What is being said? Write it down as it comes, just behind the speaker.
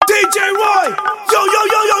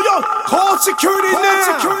security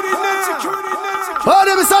now. Oh,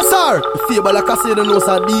 them is a sir. The fable like I say, the nose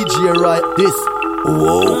a DJ right. This.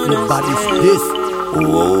 Whoa, the body's this.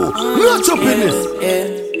 Whoa, not up in this.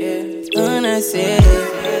 Gonna say,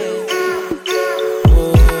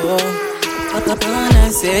 oh,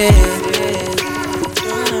 gonna say,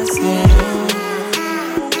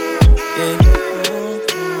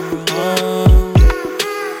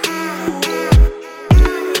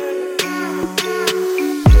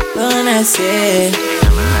 gonna say.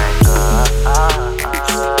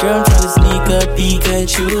 Girl, I'm tryna sneak up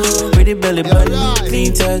Pikachu. Pretty belly button,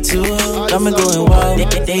 clean tattoo. Got me going wild,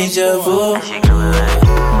 deja vu.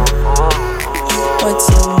 What's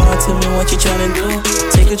up, more? Tell me what you tryna do.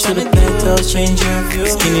 Take her to the penthouse, change your view.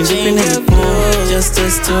 Skinny dipping in the pool, just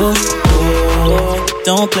us two.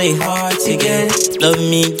 Don't play hard to get. Love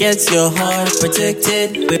me gets your heart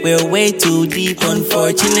protected. We're way too deep,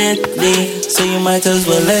 unfortunately. So you might as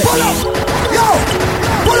well let me. Yo!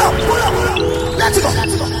 Pull up! Let's go!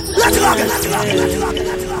 Let's go!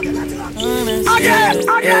 Again!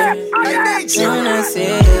 I need you! A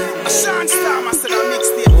Sean Star, I said I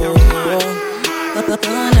mixed it now, man.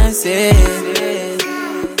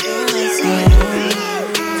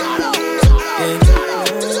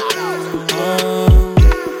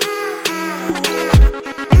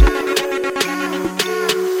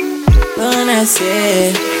 Gonna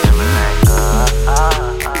say,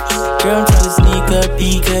 girl, I'm tryna sneak up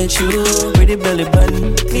Pikachu. Pretty belly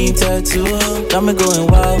button, clean tattoo. Got me going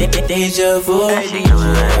wild, deja vu.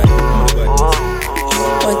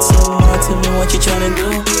 What's up, more? Tell me what you tryna do.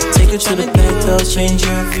 Take her to the penthouse, change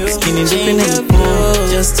your view. Skinny dipping in the pool,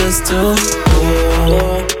 just us two.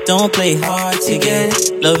 Don't play hard to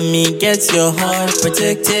get. Love me gets your heart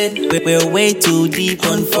protected. We're way too deep,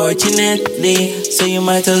 unfortunately. So you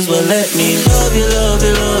might as well let me love you, love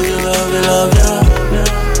you, love you, love you, love you.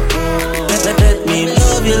 Let me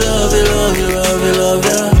love you, love you, love you, love you, love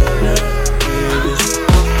you.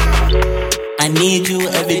 I need you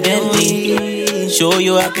evidently. Show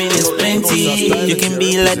you happiness plenty. You can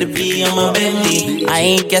be like the bee on my Bentley. I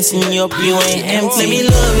ain't guessing you up, you ain't empty. Let me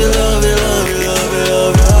love you, love you, love you, love you,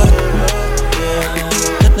 love you.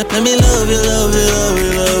 Let me love you, love you, love you,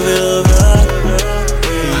 love you, love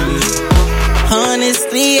you.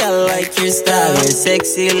 Honestly, I like your style. Your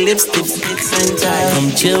sexy lipstick, spits and ties.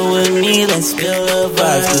 Come chill with me, let's feel the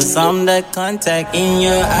vibes. Cause I'm that contact in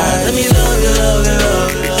your eyes. Let me love you, love you,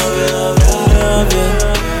 love you, love you, love you, love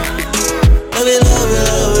you. Love you, love you,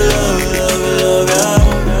 love you, love you, love you,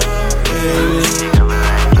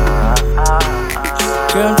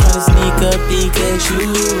 girl, I'm tryna sneak up Pikachu.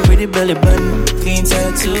 Pretty belly button, clean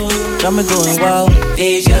tattoo. Got me going wild,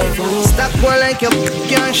 deja vu. Stop boy like you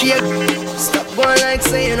can't shake. Stop boy like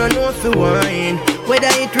say you don't know if you wine.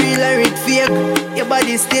 Whether it real or it fake, your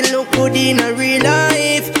body still look good in a real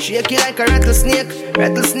life. Shake it like a rattlesnake,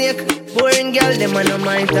 rattlesnake. Boring girl, them are not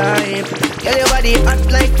my type. Girl, your body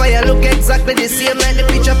hot like fire, look exactly the same like the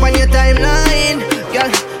picture on your timeline.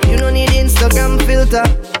 Girl, you don't need Instagram filter.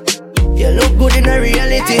 You look good in a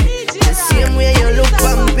reality, the same way you look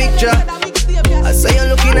on picture. I say you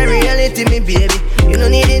look in a reality, me baby. You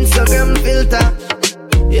don't need Instagram filter.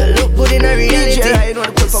 You look good in a reality,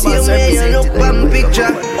 the same way you look on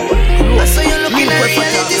picture. I say you look in a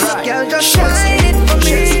reality, so girl, just shine it for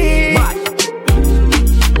me.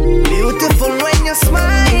 Beautiful when you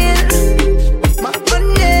smile, my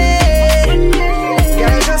honey.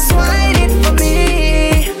 Girl, just smile it for me.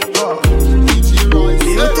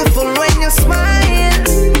 Beautiful when you smile,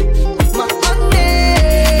 my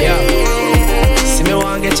honey. Yeah. See me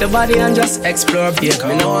want get your body and just explore page.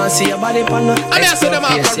 Me no want see your body pan no explore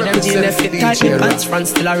page. See them jeans they fit tight, the pants front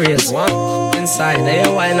still a raise. One inside, there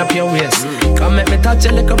you wind up your waist. Come make me touch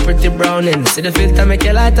your little pretty browning. See the filter make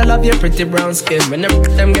you light, I love your pretty brown skin. When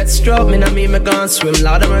them get stroked, me me gon' swim.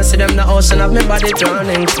 Lord of mercy, them the ocean of me body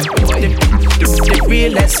drowning. The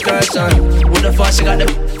real excursion. Who the fuck she got the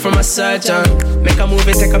from a surgeon? Make a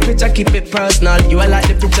movie, take a picture, keep it personal. You are like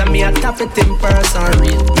the picture, me I tap it in person.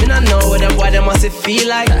 Me not know what them, why them must it feel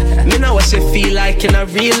like. Me know what she feel like in a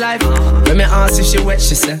real life. When me ask if she wet,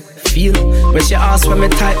 she say feel. When she ask when me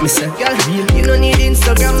type, me say girl, you don't need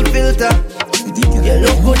Instagram filter. You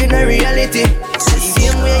look good in a reality,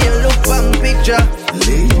 same way you look on picture.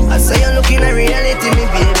 I say you look in a reality, me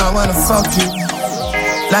baby. I wanna fuck you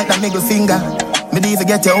like that middle finger. Me even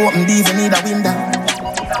get you open, even need a window.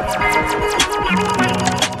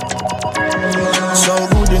 So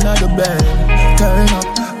good in the bed, turn up.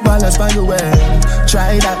 balance by your way.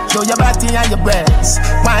 Try that, show your body and your breasts.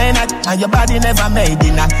 Why not? And your body never made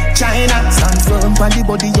in a China. Stand firm on the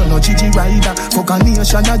body, you're no Gigi rider. Fuck a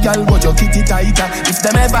nation, a girl, but your kitty tighter. If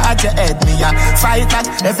them ever at your head, me a fight that.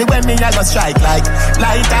 Everywhere me a go strike like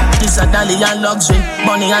lighter. This a dolly and luxury,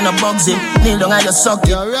 money and a bugsy. Kneel down and you suck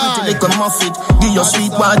it, pretty little muffin. Give your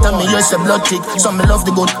sweet water, me use a blood tick. Some me love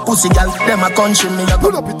the good pussy girl, them a country me a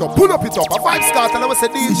pull up it up, pull up it up. A vibe start and I was a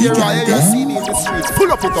DJ Ryan, you see me in the streets.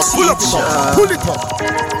 Pull up it up, pull up it up, pull it up.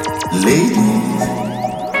 Lady,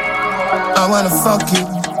 I wanna fuck you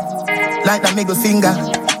like that middle finger.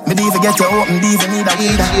 Me diva get you open, diva need a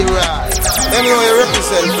weeder. Anyway, you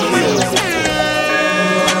represent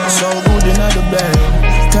so good in the bed.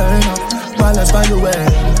 Turn up, balance by your way.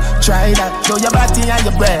 Try that, show your body and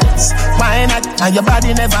your breasts. Why not? And your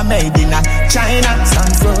body never made in a China.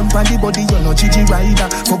 Stand firm on the body, you're no Gigi rider.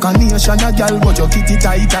 Fuck a nation, a girl, but your kitty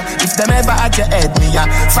tighter. If them ever at your head, me a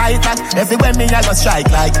fight that. Everywhere me a go strike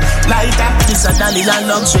like lighter. This a dolly and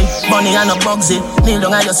luxury, money and a bugsy. Kneel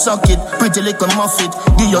down and you suck it, pretty little muffin.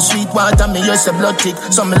 Give your sweet water, me use a blood tick.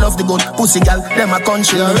 Some me love the good pussy girl, them a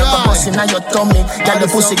country. Me have a pussy in your tummy, girl the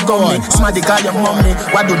pussy gummy. Smarty call your mommy,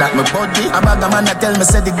 why do that my body? A bag of man a tell me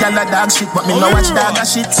say the girl a dog shit, but me no watch dog a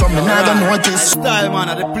shit, so me not gonna notice. Style man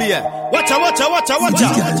of the player. Watch out.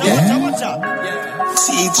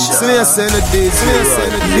 Say the days.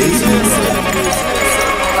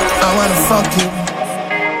 I wanna fuck you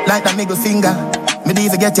like that middle finger. Me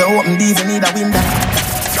diva get you open, diva need a window.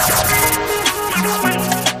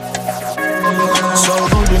 So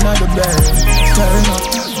good in the bed. Turn up,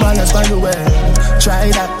 balance by your way.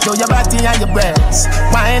 Try that, show your body and your breasts.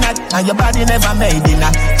 Why not? And your body never made in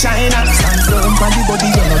a China. Stand firm on the body,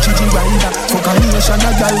 you're no Gigi rider. Fuck a nation,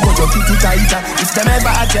 a girl, but your kitty tighter. If them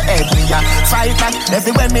ever at your head, me a fight back.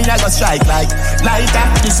 Everywhere me a go strike like lighter.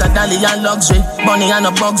 This a dolly and luxury, money and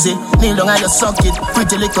a bugsy. Kneel down and you suck it,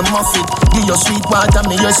 pretty little muffin. Give your sweet water,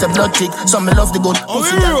 me use a blood tick. Some me love the good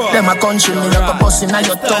pussy girl, them a country. Me have a pussy in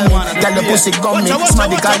your tummy, girl the pussy gummy.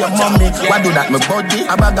 Smarty call your mommy, why do that my body?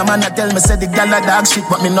 A bag of man a tell me say the girl a dog shit,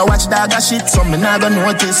 but me no watch dog a shit, so me not gonna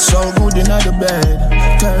notice. So good in the bed,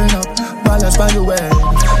 turn up, balance by your way.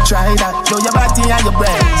 Try that, show your body and your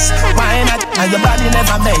breasts. Why not? And your body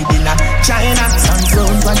never made in a China. Stand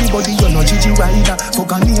firm on the body, you're no Gigi rider.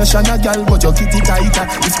 Fuck a nation, a girl, but your kitty tighter.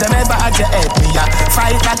 If them ever at your head, me a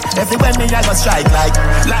fight back. Everywhere me a go strike like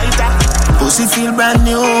lighter. Pussy feel brand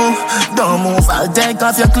new, don't move, I'll take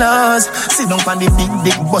off your clothes. Sit down on the big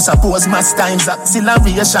dick, bust a pose. Mass times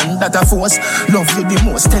acceleration that a force. Love you the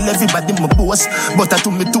most, tell everybody my boss. But I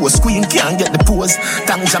to me toes, queen can't get the pose.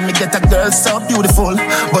 Tanja me get a girl so beautiful,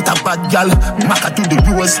 but a bad girl, maca to the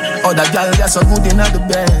rose. Other girl, they're so good in the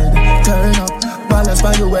bed. Turn up, balance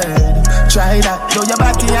by your head. Try that, show your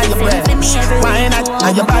body and your breasts. Why not?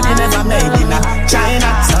 And your body never made in a China.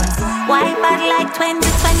 Why bad like 2020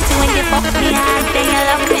 when you fuck me hard, then you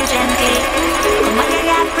love me gently. Come on, you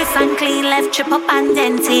got crisp and clean, left trip up and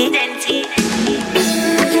denty.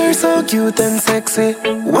 You're so cute and sexy.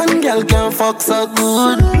 One girl can fuck so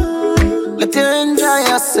good. Let you enjoy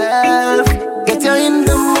yourself. Get you in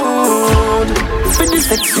the mood. Pretty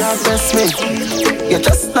sexy, you best me. You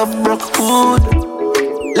just love broke food.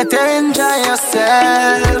 Let you enjoy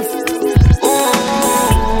yourself. Ooh.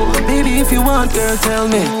 Baby, if you want, girl, tell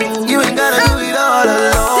me. You ain't gotta do it all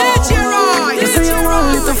alone. You say you want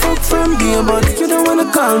little fuck from me, but you don't wanna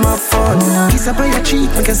call my phone. Kiss up on your cheek,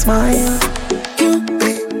 make a smile. You,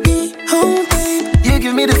 baby, oh baby, you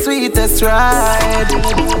give me the sweetest ride.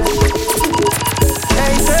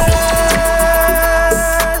 Hey girl,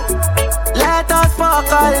 let us fuck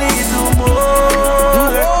a little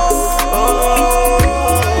more. Oh,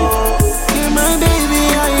 yeah, my baby,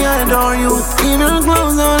 I adore you. Even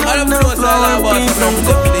clothes on and no clothes, don't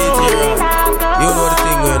go. You know the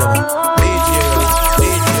thing going on.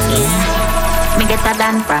 Me get a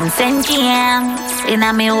dance from St. James in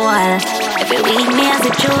a me wall. Every week me has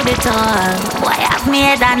it through the toll. Why have me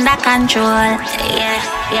head under control? Yeah.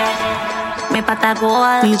 Me pot a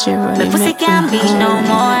goal. The pussy can't beat no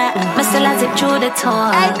more. Me still has it through the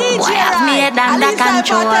toll. Why have me head under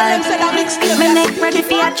control? Me neck ready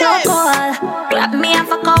for a chokehold. Grab me and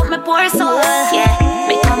fuck out me poor soul. Yeah.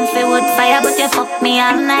 Me comfy wood fire, but you fuck me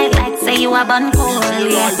all night like say you a bun cold.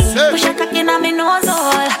 Yeah. Push a cock in a me nose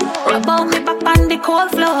hole. Rub out me back on the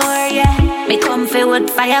cold floor. Yeah. Me comfy wood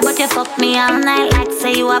fire, but you fuck me all night like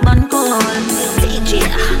say you a bun cold. DJ,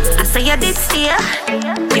 I say you this here.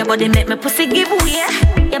 Your body make me pussy give way.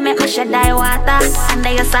 You make me shed die water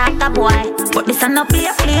under your soccer boy. But this a no play.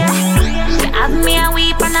 You have me a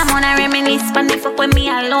weep and I'm gonna reminisce. But if fuck with me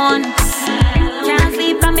alone. can't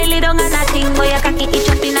sleep on me, lay down on a thing, boy, you cocky itch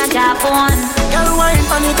up in a Japan. Girl, wine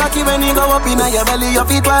on your cocky when you go up in your belly, your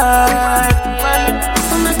feet work.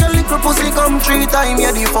 Make a little pussy come 3 times,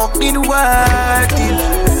 yeah, the fuck did work.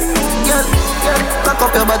 Girl, cock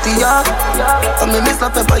up your body, yeah. And me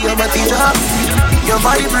slap pepper your body, yeah. You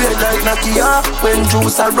vibrate like Nokia when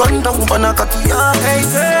juice a run down on a cocky, yeah. Hey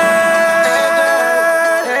girl,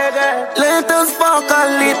 let us fuck a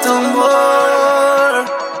little more.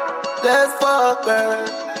 Let's fuck, girl.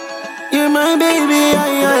 You're my baby,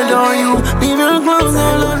 I adore you. Leave your clothes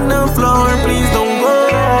all on the floor, please don't go.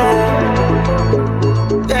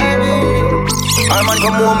 Our man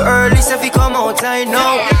come home early, so if he come outside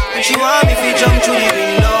now. And she want me to jump through the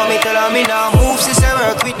window. Me tell her me now move, she say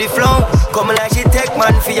work with the flow. Come like she take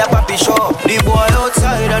man for your papi show. The boy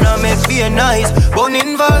outside and I make be nice. Bone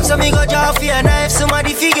involved, so me go jaw for a knife.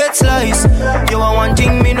 Somebody fi get slice. You want one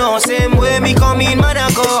thing me know, same way me come in, man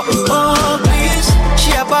I go. Oh please,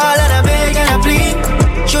 she a ball and a beg and a plead.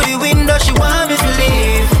 Through the window, she want me to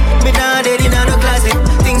leave. Me down dead in the closet.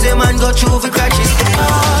 Things a man go through for crashes.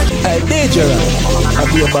 Hey, dangerous. I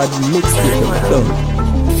be a bad mixtape, don't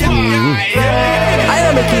I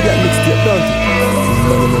am a kid that mixtape, don't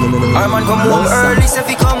you? Our man come home early, so if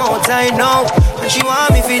he come outside now. And she want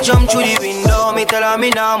me to jump through the window. Me tell her me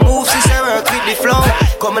now move, she say work with the flow.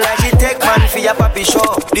 Come like she take man for your papi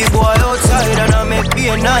show. The boy outside and I make be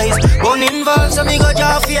nice. Bone involved, so me go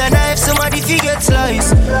jaw for a knife. Somebody fi get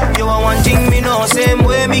slice. You want one thing me know, same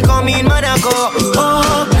way me come in, man I go.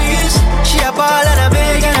 Oh please, she a ball and a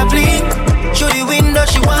beg and a plead. Through the window,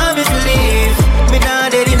 she want me to leave. Me now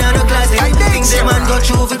dead in the closet. Things the man go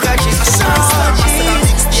through for crashes.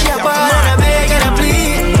 She a ball and a beg and a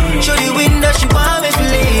plead. Through the window, she want me to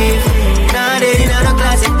leave. Now dead in the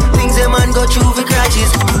closet. Things the man go through for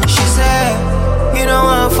crashes. She said, you don't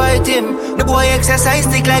want to fight him. The boy exercise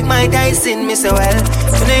stick like Mike Tyson. Me say well,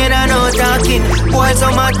 today I know talking. Boy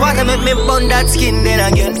so mad water make me burn that skin. Then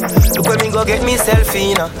again, look where me go get myself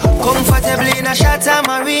in. Comfortably in a Shatta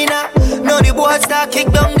Marina. Now the boy start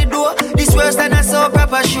kick down the door. This worse than a so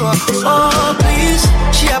proper show. Oh please,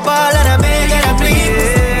 she a ball and a beg and a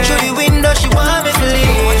plead. Through the window she want me to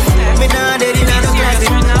leave. Me now dead in the closet.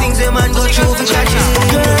 Things the man go through for catches.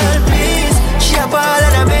 Girl please, she a ball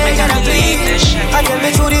and a beg and a plead. I tell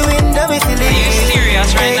me through the window me to leave. Are you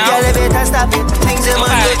serious right now? Girl better stop it. Things the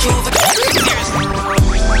man go through for catches.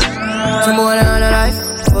 Some boy on a life.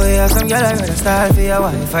 Oh yeah, some girl I gonna start for your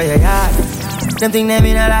wife or your yard. Them think them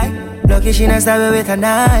in a life. Lucky she not stab with a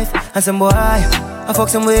knife. And some boy, I fuck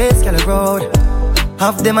some ways, girl road.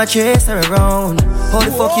 Half them a chase her around. How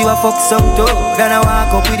the fuck you a fuck some dog? Then I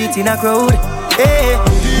walk up with it in a crowd. Hey,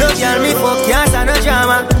 no girl me fuck, can't stand no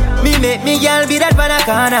drama. Me make me girl be that van a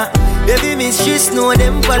corner. Baby miss, she know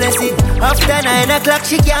them policy. After 9 o'clock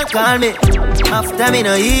she can't call me. After me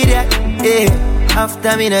no idiot, yeah.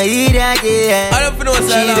 After me no idiot, yeah. I don't know what's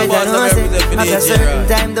she better know say after a certain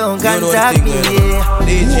time don't contact me,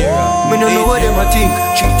 yeah. Me no know what them a think.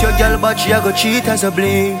 Treat your girl but she a go cheat as a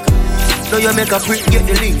blink. Now you make a prick, get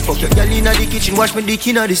the link. Fuck your girl inna the kitchen, wash me dick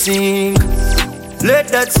inna the sink. Let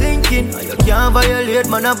that sink in. You can't violate,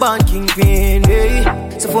 man a band kingpin, hey.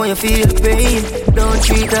 So for you feel the pain, don't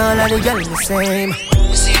treat all of the girl the same.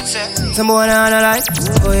 Some boy on a life.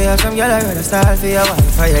 Oh yeah, some girl I rather start for your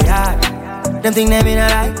wife or your yard. Them think them in a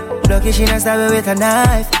lie. Lucky she not stab with a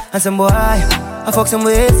knife. And some boy, I fuck some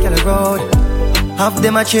ways, girl road. Half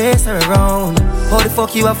them a chase her around. How the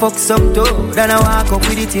fuck you a fuck some too? Then I walk up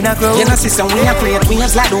with it in a crowd. You know see some when you play it,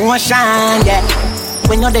 waves like the ocean, yeah.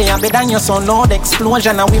 When you're there, better than your son, loud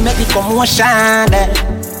explosion. And we make the commotion, yeah.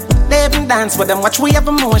 They even dance with them, watch we have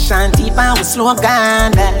emotion. Deep and we slow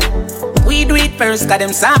down, yeah. We do it first, got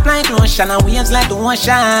them soft like lotion. And waves like the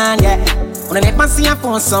ocean, yeah. When I never see a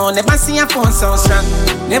phone sound, never see a phone sound strong.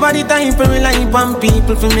 Never the time for rely on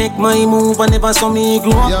people to make my move and never saw me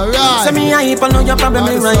grow up. Right. Say me hype, I know your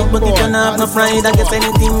problem is right, but if you don't have no pride, I guess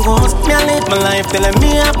anything goes. Me I live my life telling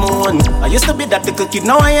me I'm one. I used to be that little kid,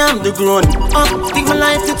 now I am the grown. Think my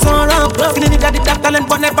life it's all up. Feeling it got the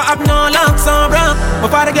talent, but never have no luck, so bro.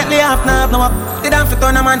 Before I get laid off, now have no up. They don't fit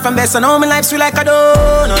on a man from best, so now my life's sweet like a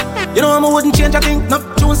donut. You know I wouldn't change a thing, no.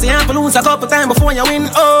 Tunes you have to lose a couple times before you win,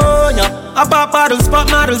 oh yeah. I pop bottles, pop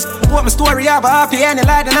models. Put my story up, I happy any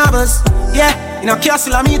like the novels. Yeah, in a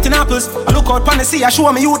castle I'm eating apples. I look out pon the sea, I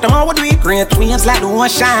show me youth them how we do it. Great waves like the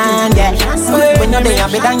ocean, yeah. When you're there,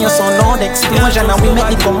 better than your son, loud explosion. And we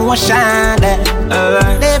make the commotion,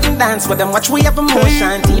 yeah. They even dance with them, watch we have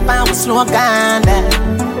emotion. Deep and we slow down,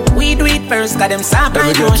 yeah. We do it first, got them soft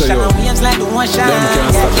like the ocean. And waves like the ocean,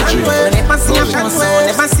 yeah. Never see a phone sound,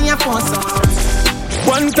 never see a phone sound.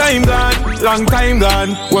 One time gone, long time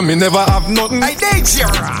gone. When me never have nothing. I danger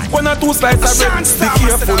right. 1 or 2 slices of bread. Be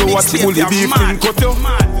careful what the bully beef thing cut you.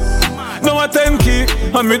 Now a 10 key,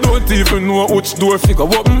 and me don't even know which door figure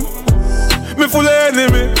open. Me full of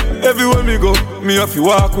enemy, everywhere me go, me have to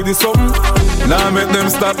walk with the something. Now make them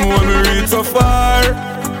stop me when me reach so far.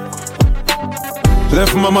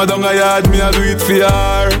 Left mama down a yard, me a do it for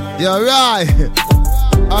her. You're right.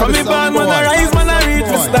 From me born, man I rise, man I reach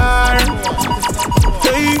the star.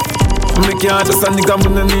 Hey, me can't just stand the gun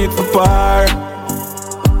when I need for par.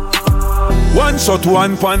 One shot,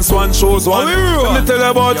 one pants, one shows, one. Let me tell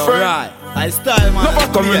you about friend. Right. I style, man. Never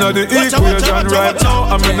come in the equation right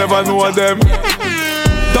now, and me never know them.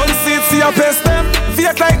 Don't see you best them.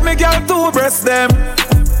 Fake like me girl to breast them.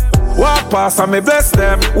 Walk past and me bless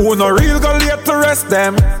them. Who no real go late to rest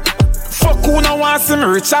them. Fuck who no want see me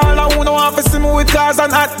rich, all who no want to see me with cars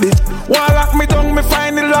and hot bitch. One lock me down, me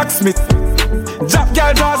find the locksmith. Jap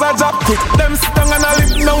girl draws a jap quick. Them sit down and a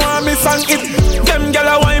lip, no want me sang it. Them girl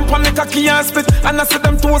a wine pon the cocky and spit. And I see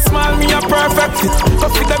them too small, me a perfect fit. So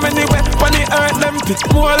fit them anywhere, when it hurt them pick.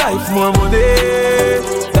 More life, more money.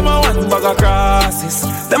 Them a one bag of crosses.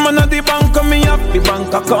 Them a not the bank, me up the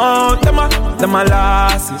bank account. Them a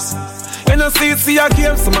losses. You know see a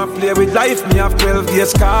game, so I play with life. Me have 12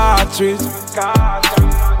 years cartridge.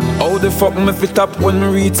 How the fuck me fit up when me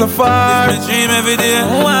reach so far? It's my dream every day.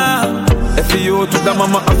 Wow. If you to the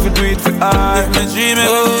mama, I have to do it for her. It's my dream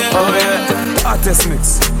every day. Oh yeah. Artist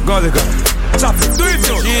mix. Golly girl. Chop it. Do it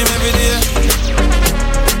too. Dream every day.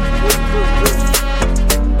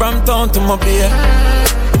 From town to my beer.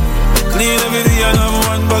 Clean every day and I'm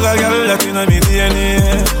one bag of girl that in my DNA.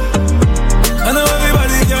 I know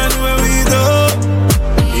everybody can do what we do.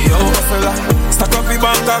 Yo, fella. Stack up the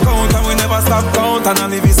bank account and we never stop count and I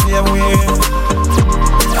live the same way.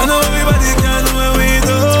 I know everybody can do what we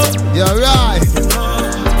do. You're right.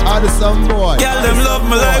 Are some boy? Girl, them love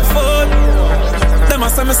me like food. Them a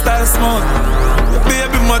say me style smooth.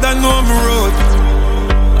 Baby mother know me road.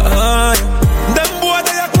 Them boy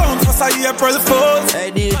they a clown for say April Fools.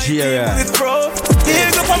 Hey DJ, right? It pro.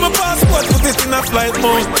 Here's up on my passport, put it in a flight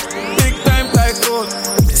mode. Big time tycoon.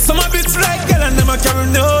 Some a bitch like girl and them a carry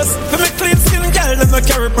nose. For me clean skin girl, them a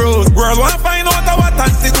carry bros. World wanna find out what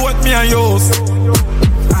antidote me and use.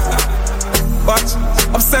 Watch,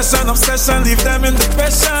 obsession, leave them in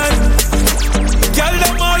depression. Girl,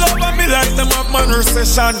 them all over me like them have man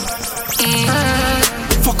recession.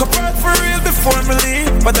 Fuck apart for real before me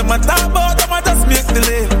leave. But them a talk about, them a just make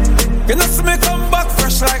delay. You know see me come back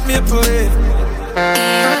fresh like me play.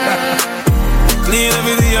 Clean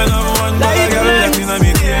every day and I'm one bag of girl left in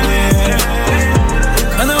me DNA.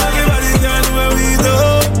 I know everybody can do what we do.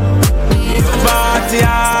 Party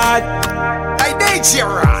hard. I danger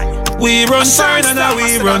right. We run turn and now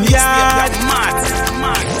we run yard.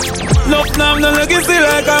 Look now, no look see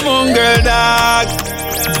like a mongrel dog.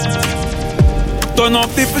 Turn up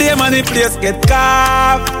the flame and the place get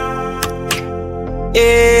carved.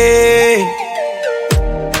 Hey.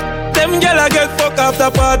 Them gyal get fuck after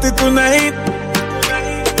party tonight.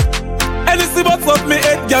 Anything but fuck me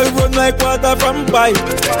head, gyal run like water from pipe.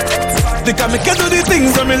 They can make you do the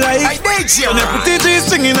things that me like. I danger and I put the G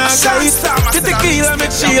string in her guys. Get the tequila,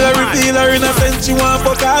 make Sheila reveal her in a sense she want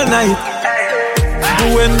fuck all night.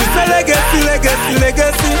 But when we say legacy,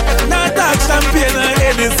 not talk champagne and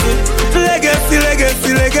Hennessy. Legacy,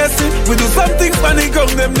 we do something funny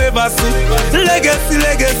come them never see. Legacy,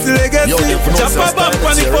 chop a bump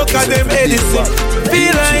on the fuck of them Edison.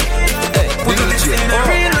 Feel like, we do this in a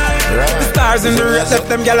real life. The stars in the rip, left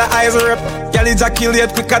them gyal eyes rip. Gyal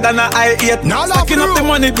ejaculate quicker than a eye eat. Stacking up the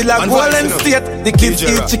money be like golden state. The kids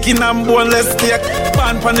eat chicken and boneless steak.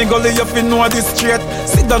 Pan pan the gully you fi know this straight.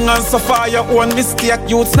 Sit down and suffer your own mistake.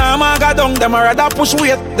 Youths now maga down, them a rather push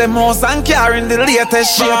weight. Them house and carrying the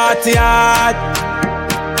latest shit. Party hard.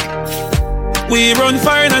 We run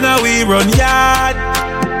fire and now we run yard.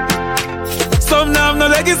 Some now have no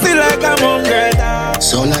legacy like a mongrel dog.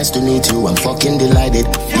 So nice to meet you, I'm fucking delighted.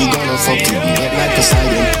 We gonna fuck till we get like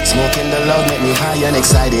Poseidon. Smoking the loud make me high and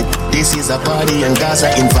excited. This is a party and Gaza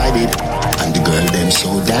invited. And the girl them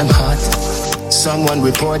so damn hot. Someone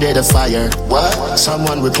reported a fire. What?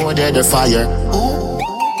 Someone reported a fire. Ooh.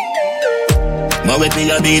 But with me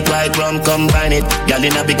a beat white rum combine it. Girl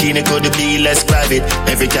in a bikini could be less private.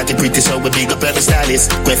 Every cat is pretty so we big up every stylist.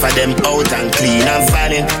 Quay for them out and clean and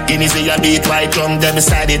violent. Guineas with a beat white rum them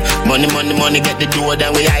beside it. Money get the door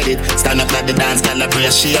then we hide it. Stand up like the dance girl a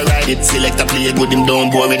brace she a ride it. Select a play good him down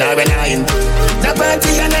boring or relying. The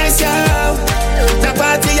party a nice yo. The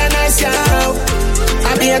party a nice yo.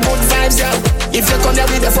 I be a good vibes yo. If you come there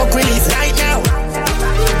with the fuck relief right now.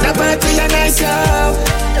 The party a nice, yo.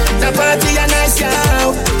 The party a nice, yo.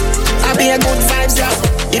 I be a good vibes, yo.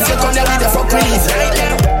 If you come there with the fuck release right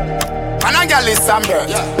now. And a girl is some bird.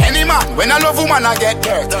 Any man, when I love woman, I get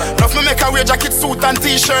dirt. Love me make a wear jacket, suit and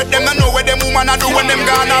t-shirt. Them don't know what them woman I do when them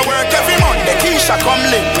gonna work. Every month, the Keisha come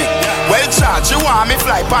link me. Well charged, you want me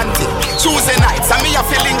fly panty. Tuesday nights, and me a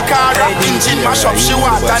feeling car. Engine mash up, she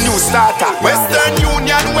want a new starter. Western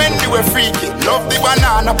Union, Wendy we freaky. Love the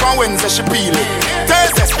banana, on Wednesday she peel it.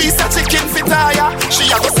 Thursday, piece of chicken fit tire. She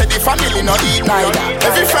a go say the family no eat neither.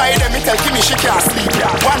 Every Friday, me tell Kimmy she can't sleep.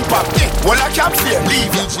 One pop, well I can't fear,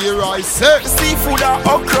 leave it. Seafood and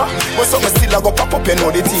okra, but something still a go pop up, you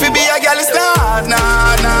know the thing. Fi be a girl is nah.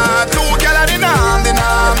 Two girl a the nam.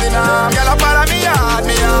 Girl a follow me hard.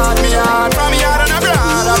 From me hard and a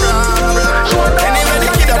brad. Anyway the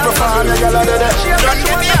kid a perform, the girl a do that. Don't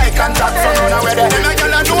get the eye contact from nowhere there. Them a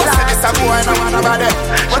girl a know say this a boy and a man about it.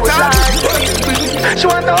 What a she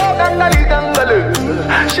want a hug and a little.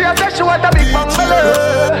 She a say she want a big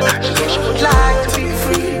bungalow. She say she would like to be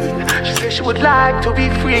free. She say she would like to be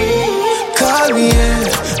free. Call me, yeah.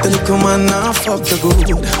 The little man now fuck the good.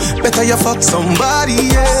 Better you fuck somebody,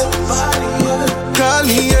 yeah. Call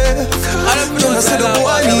me, yeah. You know say the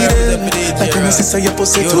boy need it. Like when I say your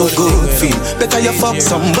pussy too good feel. Better you fuck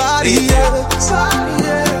somebody, yeah.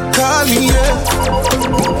 Call me, yeah.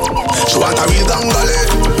 She want a real gangale.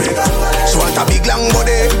 She want a big long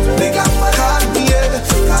body. Call me, yeah.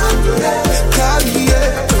 Call me,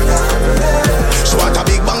 yeah. She want a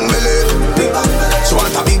big bang belly. She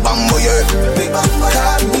want a big bang boy.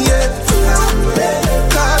 Call me, yeah.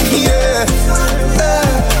 Call me, yeah.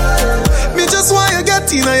 Me just want you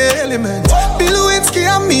get in your element. Bill Lewinsky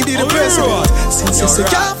and me be the president. Since you say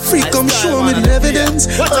you're free, come show me the evidence.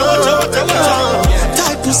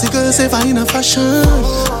 Tight pussy girls ever in a fashion.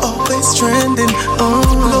 Always trending.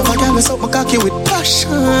 Love a girl, suck my cocky with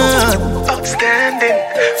passion. Outstanding.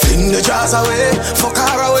 Fling the jars away, fuck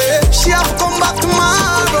her away. She have to come back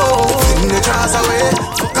tomorrow. Fling the jars away,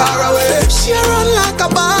 fuck her away. She run like a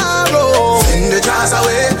barrow. Fling the jars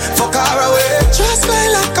away, fuck her away. Just play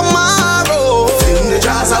like a marrow. Fling the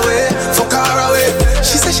jars away, fuck her away.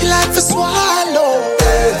 She said she like to swallow.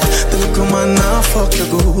 Hey, the little man now fuck you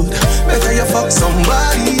good. Better you fuck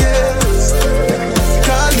somebody else.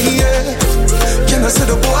 Call me, yeah. Can I say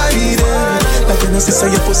the boy need it? Like when I say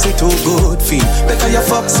your pussy too good feel. Better you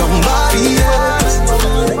fuck somebody else.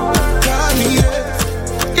 Call me,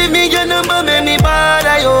 yeah. Give me your number, make me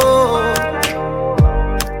bother you.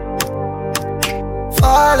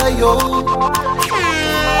 Follow you.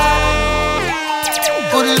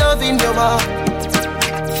 Put love in your heart.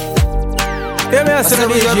 Yeah, me I said the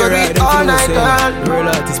DJ right. All night, girl. The real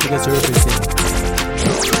artist because you represent.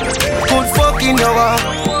 Put fuck in your heart.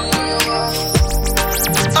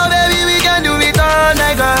 Oh baby, we can do it all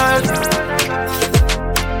night, girl.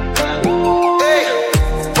 Hey,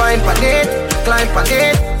 wine pan it, climb pan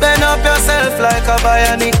it. Bend up yourself like a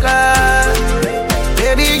bionic girl.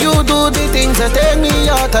 Baby, you do the things that take me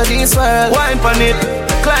out of this world. Wine pan it,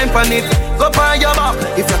 climb pan it. Go on your back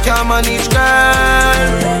if you can't manage,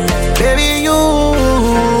 girl. Baby, you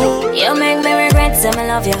make me regret some I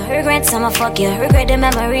love you, regret some I fuck you, regret the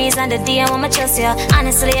memories and the day I wanna trust you.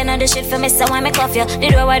 Honestly, you know the shit for me, so I make off you. The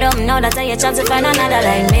door wide open, know that I your chance to find another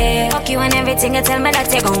like me. Fuck you and everything, you tell me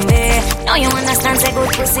that you're gon' be. Now you understand, say good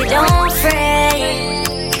pussy, don't fret.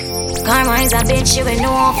 Karma is a bitch, you will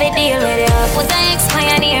know if it deal with you. Put the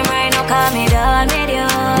expire name right now, call me done with you.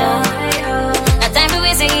 No time for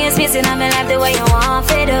wasting years, missing on my life the way you want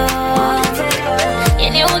to do. You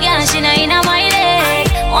new girl, she know you know my leg.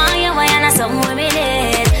 Want you, why you not something with me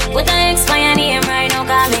dead. Put the expire name right now,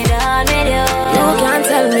 call me done with you. You can't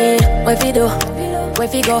tell me what we do, where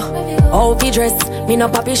we go, how we dress, me no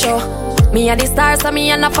papi show. Me a the star, so me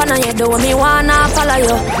a no fan of you. Do me wanna follow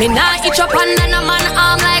you. Me nah itch up under no man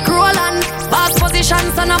arm like Roland. Boss position,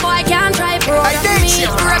 so no boy can't try program me.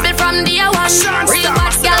 Rebel from day one. Real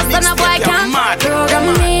bad girl, so no boy can't program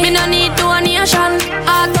me. Me no need donation.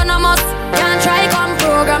 Autonomous, can't try come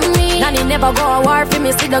program me. Nanny never go a war for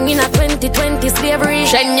me. Sit down in a 2020 slavery.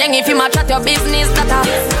 Shenyang if you match at your business, that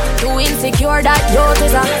too insecure that you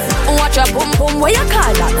is a. Watch your boom boom, where you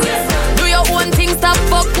call that? Your own things to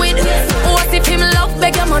fuck with. What if him love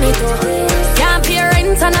beg your money too? Can't pay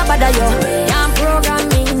rent and a bother you. Can't program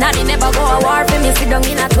me. Now they never go a war for me. Sit down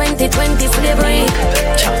in a 2020 slavery.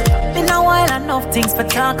 Been a while, enough things to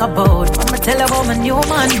talk about. I'ma tell you about my new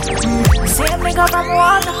man. Say me got from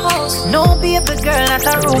Waterhouse. No baby girl, not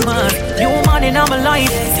a rumor. New man in my life.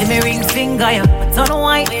 See me ring finger, yeah, but don't know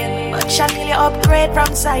why. But connection till you upgrade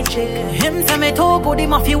from side chick. Him say me too good,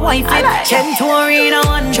 him off your wife. Gen 2 arena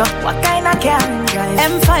 1 truck. What kind of car him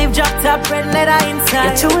drive? M5 drop top, red leather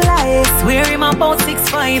inside. You're too light. Swear him about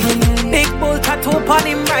 6'5". Big bull tattoo on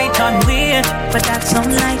him right on weight. But that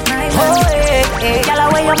sound like my man. Oh, hey.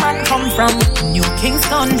 Girl, where your man come from? New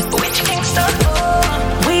Kingston. Which Kingston?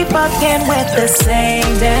 We fucking with the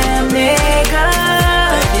same damn nigga.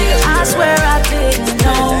 I swear I didn't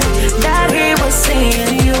know that he was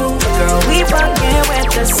seeing you. Girl, we fucking with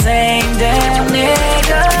the same damn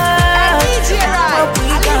nigga. What we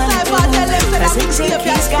gonna do? Cause it seems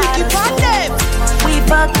he's got us. We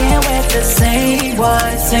fucking with the same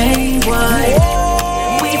what, same what.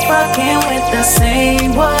 We fucking with the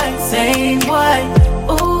same what.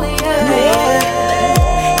 Ooh yeah.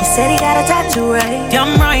 He said he got a tattoo, right?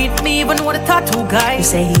 Damn right, me even know the tattoo guy. You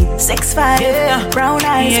say he 6'5", yeah. Brown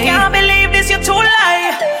eyes. Yeah. Can't believe this, you're too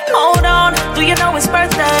light. Hold on, do you know his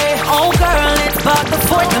birthday? Oh girl, it's about the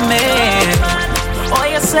 4th of May.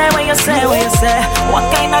 What you say, what you say, what you say? What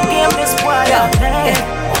kind of game this boy play?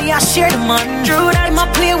 We are share the man. True that my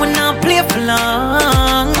play when I play for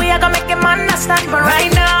long. We are gonna make him understand, but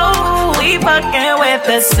right now we fucking with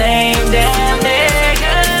the same damn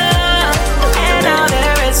nigga. And now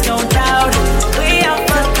there is no doubt we are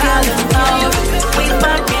fucking out. We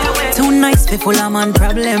fucking with. Too nice, people, I'm on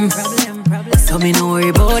problem. So me no worry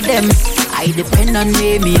about them. I depend on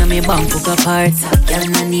me and me bank book apart. Girl,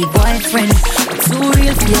 I need boyfriend. Too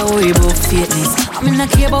real for you worry about fakeness. I mean, I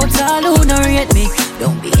care about all who no rate me.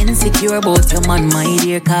 Don't be insecure about your man, my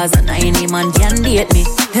dear, cause an any man can date me.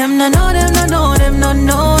 Them no know, them no know, them no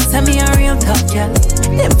know. Tell me a real top girl.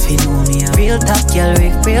 Them fi know me a real top girl,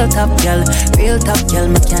 real top girl, real top girl.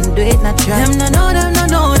 Me can do it natural. Them no know, them no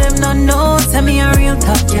know, them no know. Tell me a real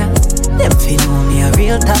top girl. Them fi know me a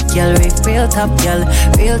real top girl, real top girl,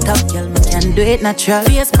 real top girl. Me can do it natural.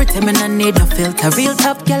 Face pretty, me no need no filter. Real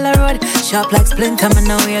top girl a road, sharp like splinter. Me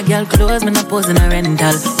no wear girl clothes, me no pose in a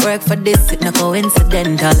rental. Work for this, it no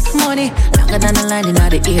coincidental. Money longer than a line in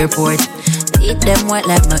the airport. Eat them white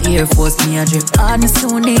like my Air Force. Me a drip hard, me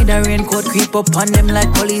soon need a raincoat. Creep up on them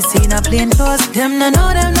like police in a plain clothes. Them no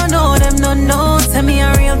know, them no know, them no know. Tell me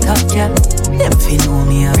a real top girl. Them fi know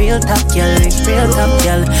me a real top girl, real top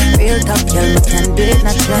girl, real top girl. Me can do it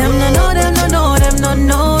natural. Them no know, them no know, them no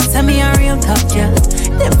know. Tell me a real top girl.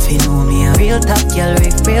 Them fi know me a real top girl,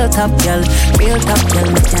 real top girl, real top girl.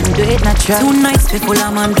 Me can do it natural. Too nice people,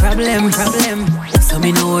 I'm on problem. So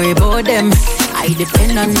me no worry about them. I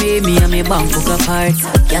depend on me and me bank book apart.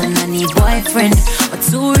 Girl, I need boyfriend, but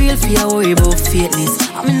too real for you worry about fakeness.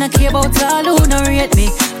 I mean, I care about all who no rate me.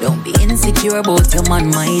 Don't be insecure about your man,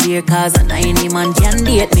 my dear, cause an any man can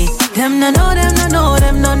date me. Them no know, them no know,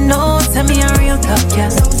 them no know. Tell me a real top girl.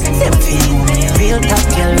 Them feel me a real top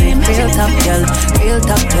girl, real top girl, real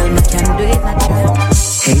top girl. Me can do it natural.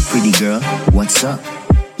 Hey pretty girl, what's up?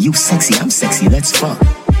 You sexy, I'm sexy, let's fuck.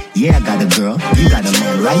 Yeah, I got a girl, you got a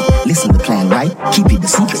man, right? Listen, the plan, right? Keep it the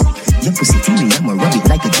secret. Your pussy teeny, I'ma rub it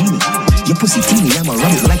like a genie. Your pussy teeny, I'ma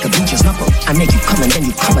rub it like a bleacher's knuckle. I make you come and then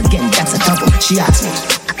you come again, that's a double. She asked me,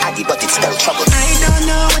 Addy, but it's spelled trouble. I don't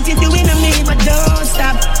know what you're doing to me, but don't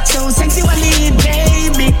stop. So sexually,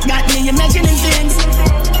 baby, got me imagining things.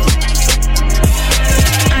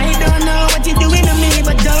 I don't know what you're doing to me,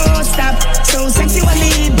 but don't stop. So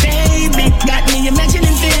sexually, baby, got me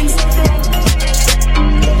imagining things.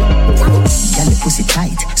 Girl, your pussy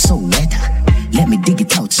tight, so wetter. Let me dig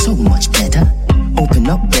it out so much better. Open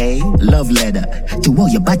up, babe, love letter. To all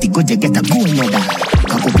your body good, you get a gold medal.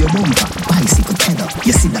 Cock up your bumper, bicycle pedal.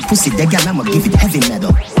 You see that pussy there, girl, I'ma give it heavy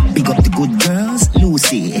metal. Big up the good girls,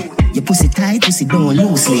 Lucy. Your pussy tight, pussy don't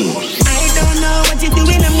loosely. I don't know what you're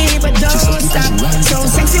doing to me, but don't stop. So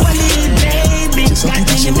sexually, baby, got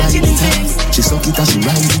me imagining things. She suck it as she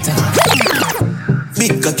ride it out.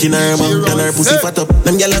 Big cock in her mouth and her pussy fat up.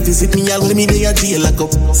 Them gyal a visit me all when me dey a jail lock up.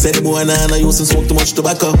 Say the boy nah used to smoke too much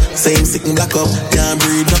tobacco. Say him sick and black up, can't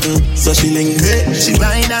breathe nothing. So she link hey. She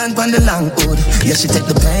ride on the long hood, yeah she take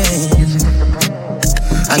the pain.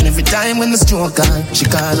 And every time when the stroke on, she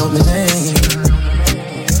call out my name.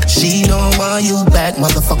 She don't want you back,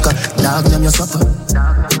 motherfucker. Dog them your supper.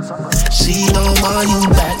 She don't want you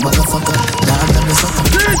back, motherfucker. Dog them your supper.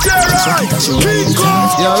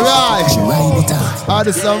 You're right. She ride it off.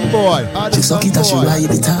 Addison boy. She suck it as she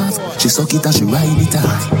ride it off. She suck it as she ride it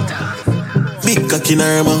off. Big cock in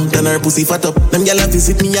her mouth and her pussy fat up. Them gyal a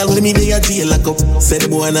visit me all when me dey a jail lock up. Say the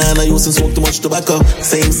boy nah used to smoke too much tobacco.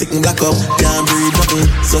 Say him sick and black up, can't breathe nothing.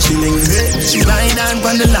 So she link hey. She ride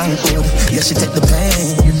on the long hood, yeah she take the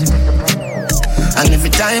pain. And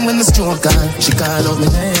every time when the stroke on, she call out my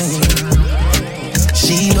name. She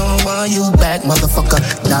She don't want you back, motherfucker.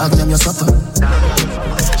 Dog them your supper.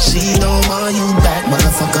 She don't want you back,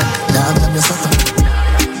 motherfucker. Dog them your supper.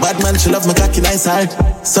 Bad man, she love my cocky nice hard.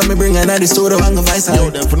 So me bring her to the store and go vice her.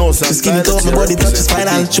 She skin it up, my body touches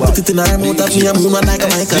spinal. She put it in her mouth, me a woman like a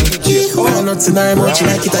Michael. Her nuts in her mouth, she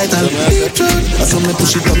like it title. I saw me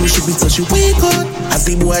push it up, me she beat so she wake up. I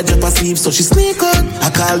see boy drop asleep, so she sneak out. I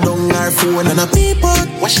call down her phone and I peep out.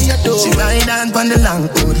 What she a do? She ride on the long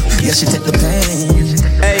hood, yeah she take the pain.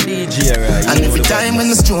 Hey DJ, right? And every time when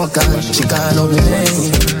the stroke on, she call out the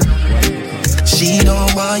name. She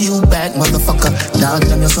don't want you back, motherfucker. Dog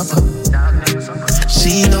them your supper.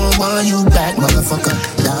 She don't want you back, motherfucker.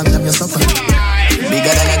 Dog them your supper.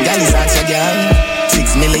 Bigger than a gal is ask your girl.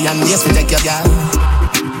 6 million years we take your girl.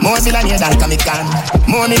 More millionaire than Comic-Con.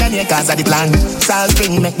 More millionaire cause of the plan. Salt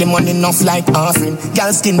spring make the money enough like offering.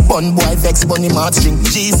 Girl skin bun, boy vex bunny mouth string.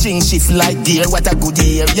 G-string shift like gear, what a good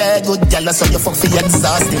year. Yeah, good girl, so you fuck for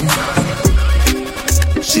exhausting.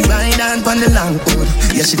 She ride on the long hood,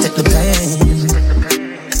 yeah she take the pain.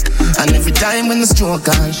 And every time when the stroke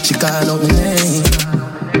on, she call out my name.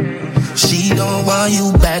 She don't want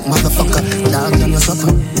you back, motherfucker. Dog them your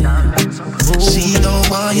supper. She don't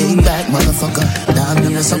want you back, motherfucker. Dog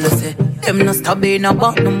them your supper. Them no stop in a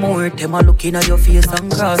back no more. Them a looking at your face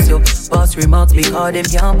and cross you. Pass remarks because them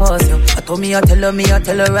can't pass you. I told me, I tell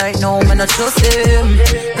her right now, man I trust them.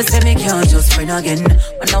 They say me can't just friend again.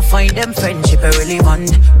 And I find them friendship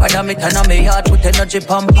irrelevant. Rather me turn on me heart, put energy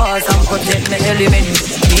on pause and protect me element.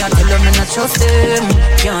 Me I tell them, man I trust them.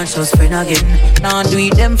 Can't just friend again. Now do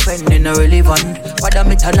it them friend in irrelevant. Rather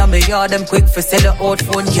me turn on me yard, them quick for sell a out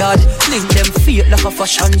phone card. Link them fake like a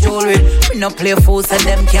fashion jewelry. Me no play fools and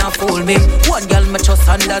them can't fool me. One girl me trust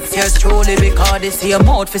and that's yours truly. Because they see a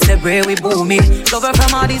mouth for say brave we booming. Love her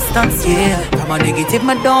from a distance, yeah. From a negative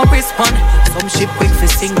me don't respond. Some ship quick for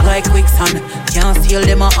sink like quicksand. Can't steal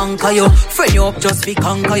them or anchor you. Friend you up just fi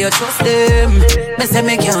conquer you. Trust them. Me say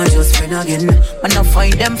me can't just friend again. Man I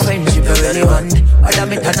find them friendship irrelevant. Rather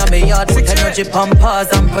me turn on me yard, put energy on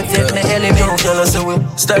pause and protect me element. Girl I say we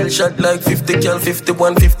style shot like 50 cal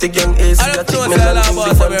 51 50 gang AC. I take me long thing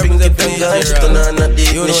the one finger finger and she turn on at the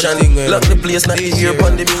ignition. Lock the place, not the ear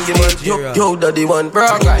upon the bingy man. Yo, daddy one,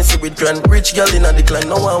 bro, me see with grand. Rich girl in a decline,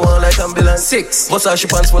 no one want like ambulance. 6, bust her she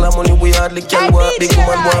pants full of money, we hardly can walk. Big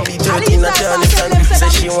woman want be 13 at Jonathan. Say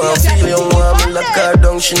she want feel young, want me lock her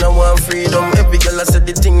down, she no want freedom. Every girl I said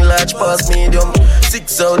the thing large past medium.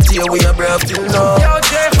 6 out here, we are brave till now. Yo,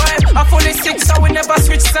 J5, I fully 6, so we never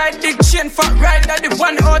switch side. Big chain, fat rider, the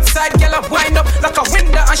one outside. Girl I wind up like a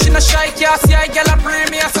window and she no shy. Can't see I girl I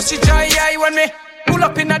premier, so she dry eye when me pull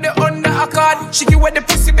up in at the under accord. She give away the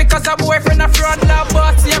pussy because her boyfriend a fraud. Love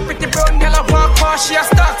bossy and pretty brown girl a walk past. She a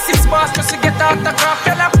start 6 bars just to get autograph.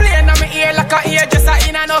 Girl a playing on me ear like a ear just a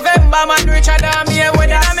in a November. Man Richard and me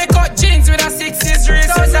with her. Me cut jeans with a 6's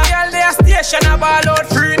wrist. So the girl they a station a ball out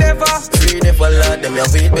free never. Free never lad, them ya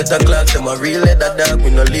weight better clocks. Them a real leather dog,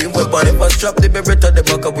 we no leave weapon. If I strap the baby to the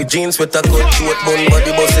back up with jeans with a cut short bun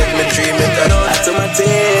body bust it me 3 meter.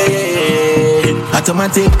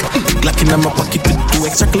 Automatic, Glock in my pocket with 2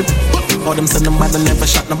 extra clip. All them send them bad and never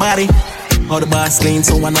shot nobody. All the bars clean,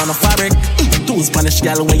 so one on the fabric. 2 Spanish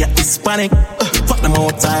gal when you Hispanic. Fuck them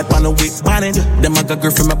outside, pan a wick bonnet. Them I got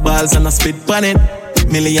grip from my balls and I spit bonnet.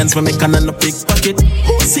 Millions when me can on a big pocket.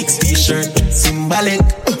 6 t-shirt, symbolic.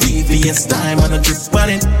 VVS time on a drip on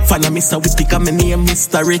it. Follow me so we pick up my name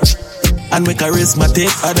Mr. Rich. And we charismatic,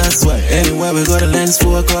 that's why anywhere we go the lens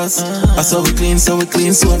focus. I saw we clean, so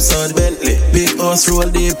upside Bentley. Big house roll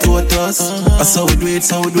deep photos. I saw we do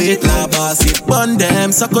it, la boss it. Bun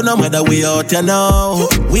them, suck on no matter we out you know.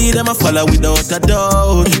 We them a follow without a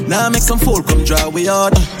doubt. Now make some fool come draw we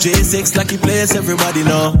out. J6 like he plays, everybody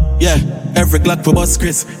know. Yeah, every Glock for boss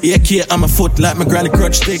Chris. AK on my foot like my granny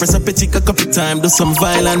crutch stick. Press up a tick a couple time, do some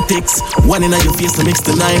violent ticks. One in your face to mix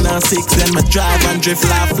the 9 and 6. Then my drive and drift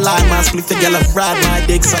laugh fly, my split the gal of ride my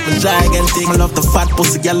dick, something gigantic. I love the fat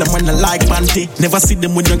pussy gal when I like panty. Never see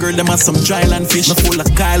them with no girl, them as some dry land fish. Me full of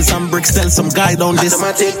Kyles and bricks, tell some guy down this.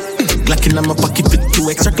 Automatic, Glock in my pocket with 2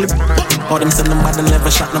 extra clip. All them send them bad and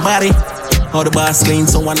never shot nobody. All the bars clean,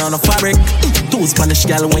 so one on the fabric. 2 Spanish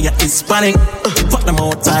gal when you Hispanic. Fuck them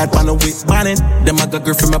outside, pan a wick bonnet. Them I got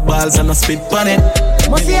grip from my balls and I spit bonnet.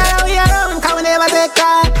 Must see how we around, come and never take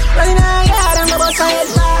car. Running out yard and go bust my head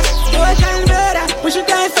back. Do a kind brother, push it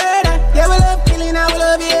kind further. Yeah, we love killing, I will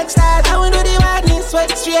love you extra. I will do the madness,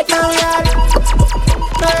 sweat straight down yard.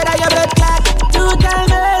 Murder your blood clot. Do a kind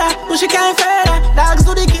murder, push it kind further. Dogs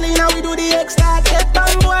do the killing, now we do the extra. Get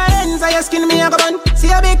on boy ends Benz I skin me a go bun. See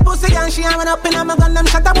a big pussy girl, she a run up in a my gun. Them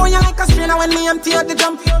shot a boy like a strainer when me empty out the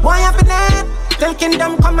jump. Boy up in there, tell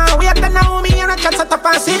Kingdom come and wait. Then now me and a chat set up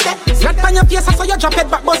and sit there. Flat on your face so you drop it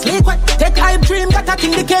back bust leak wet. Take hype dream, got a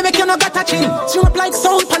thing, the K make you no got a chin. She up like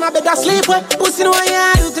sound pan a bed a sleep wet. Pussy no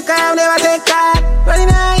yard, you to come never take that. Running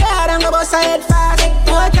a yard and go bust a head fast.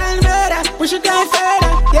 What kind murder, push it down further.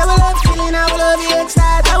 Yeah we love feeling, I we love you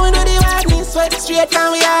excited. I we do the white me sweat straight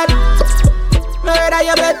from we yard. Murder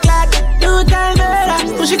your blood clot, no time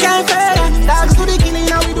murder, push it down further. Dogs to the killing,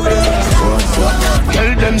 now we do this.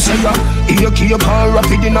 Tell them say ya, here keep on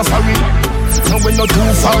rapid in a hurry. No we not too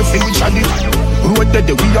far for each other. Road that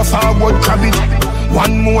we a forward crab it.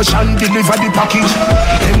 One motion deliver the package.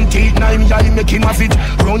 Empty 9 guy make him have it.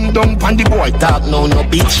 Run down pan the boy talk no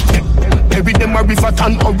bitch. Bury them a river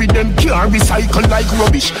and hurry them. Can't recycle like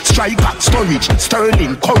rubbish. Striker, storage,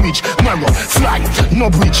 sterling, courage. Marrow, fly, no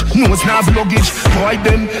bridge. Nose nav luggage. Boy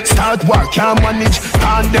them start war, can't manage.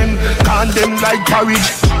 Can them like porridge.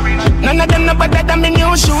 None of them no better than me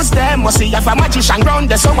new shoes them. Must see if a magician round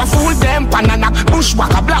there so I fool them. Panana,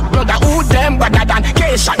 bushwhacker, black brother, who them better than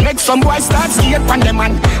K-shot. Make some boys start skate pan them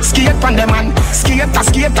man. Skate pan them man. Skate pan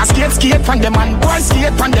them man. Boy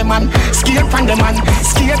skate pan them man. Skate pan them man.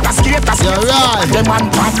 Skate the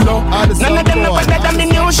man Pablo. None of them no better than me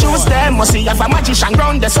new shoes them. Must see if a magician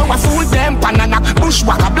round there so I fool them. Panana,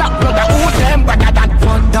 bushwhacker, black brother, who them better than.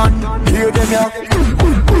 Fuck done, hear them here.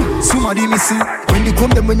 Somebody missing. When they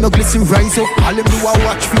come them with no glisten rise up. All them do a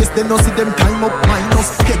watch face, they no see them time up.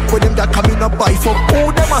 Minus, get with them that coming up by fuck.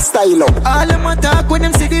 Who them a style up? All them a talk when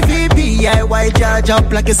them see the VP. I charge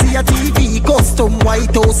up like you see a TV. Custom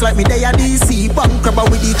White House like me they a DC. Bank crabber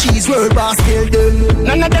with the cheese, world boss kill them.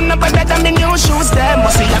 None of them no better than me new shoes them.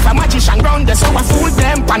 Must see if a magician round there so I fool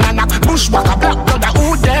them. Panana, bushwhacker, black brother,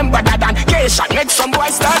 who them better than K-shot. Make some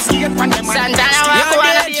boys start skate pan them. Santana walk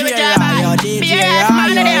over the DJ.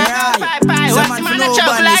 What's the man a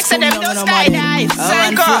choke like so them don't skydive.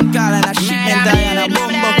 Psycho. Tell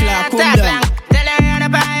them you're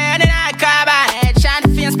the buyer and I carbon.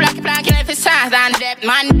 Headshot fins planking if it's sad and depth.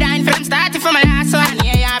 Man dying from starting from my last one.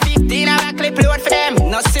 Yeah, 15 of a clip load for them.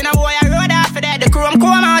 No sin a boy a road off for that. The chrome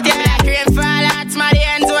come out your black rain fall out. My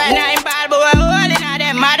ends when I'm bad boy holding at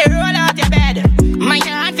them. Mother roll out your bed. Man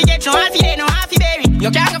can't forget no half you no half you bury.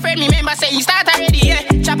 You can't afraid me remember say you start already. Yeah.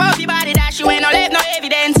 Chop out the body that you ain't no left no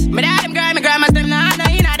evidence. Me dad them girl, me grandma's them nah no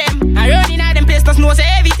in a them. I run in a them pistols know say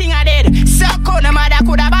everything I did. So cold no mother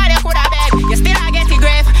coulda bad you coulda beg. You still a get the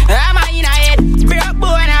grave. I'm a in a head. Broke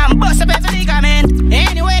bone and bust up every ligament.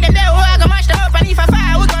 Anyway them there who I go mash them up and if I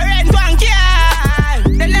fire we go rent one car.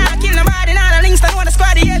 Them nah kill nobody nah no links don't want the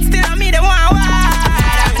squad yet still on me they want war.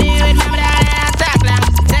 I'm dealing with them that attack long.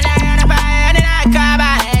 Tell them you're the buyer and I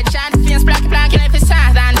carbon. Headshot fins planking if it's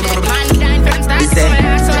sad and dead. Man dying from start to my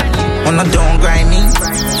last one. On a down grinding.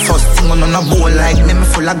 First thing on a bowl like me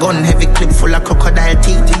full of gun, heavy clip full of crocodile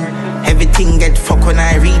teeth. Everything get fuck when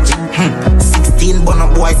I reach. 16 bun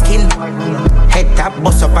up boy skin. Head tap,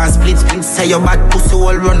 bust up and split. Say your bad pussy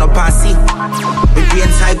all run up and see. We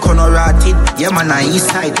brain side corner rotted. Yeah man on east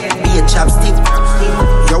side, be a chapstick.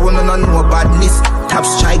 You wanna know badness. Top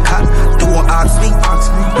striker, don't ask me.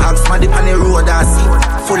 Ask my dip on the road and see.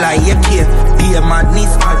 Full of AK, be a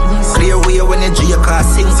madness. Clear way when the J car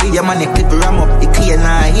sing. See your man, the clip ram up, the clear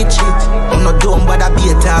now hit shit. I'm not dumb but I be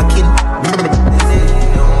a talking.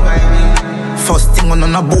 First thing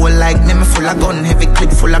on a bowl like me full of gun, heavy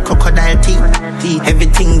clip full of crocodile teeth.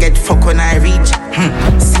 Everything get fuck when I reach.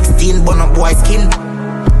 16 bun up boy skin.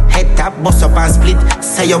 Head tap, bust up and split.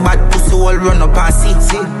 Say your bad pussy all run up and see.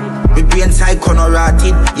 We brain side corner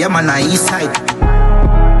rotted. Yeah man on east side.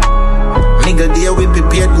 Nigga there we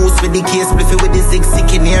prepared goose with the case. Spliffy with the zig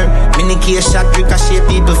sick in here. Mini case shot ricochet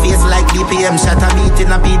people face. Like BPM shot a beat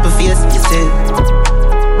in a people face. You say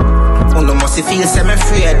no must feel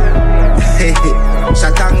semi-afraid.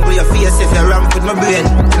 Shot angle your face if you ramp with my brain.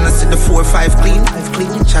 And I see the 4-5 clean.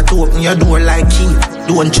 Shot open your door like key.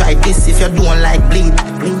 Don't try this if you don't like bleed.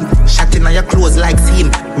 Shot in your clothes like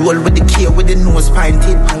seam. Roll with the K with the nose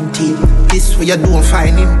pointed. This way you don't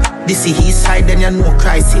find him. This is his side then you know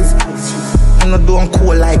crisis. You know don't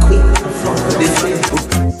cool like we.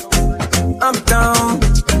 Uptown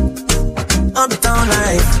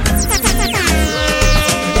life.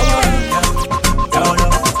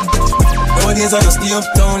 Nowadays I just stay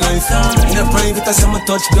uptown life. In a private I say my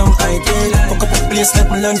touchdown idea. Fuck up a place like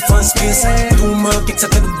my land fan space. 2 markets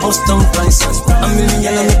at the bus down price. A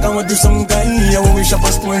million and I wanna do some guy. I wish I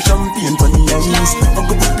was pouring champagne for the eyes.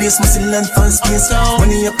 Fuck up a place my land fan space.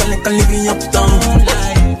 Money up and like a living uptown.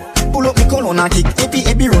 Pull up me colonna kick.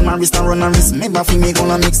 Happy run and wrist and run and wrist. Remember fi me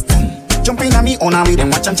gonna mix. Jump in on me, on away. Them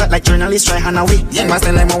watch and chat like journalists try hand away. Yeah, must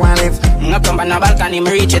tell them how I live. I come on a balcony,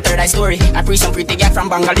 me reach a third eye story. I pre some pretty girl from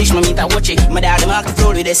Bangladesh, me meet a watch it. My dad, the market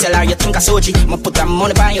floor with the seller, you think I soji. Me put some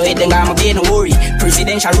money on your head, then I'm a bit no worry.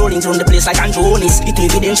 Presidential rollings round the place like Andrew Onis. It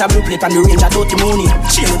evidential blue plate on the range, I don't money.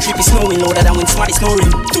 Chill, trip is snowing, louder than when somebody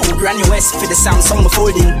snoring. 2 grand US for the sound, some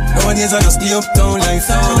folding. Nowadays I just stay uptown like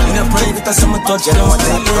in a private, I some touchdown.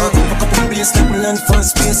 Fuck up the place, like me land for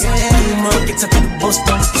space. New markets, I take the bus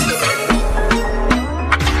down.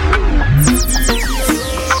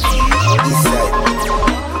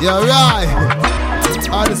 Yeah, right.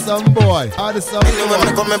 Addison boy, Addison boy. When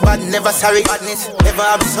me come bad, never sorry. Badness, never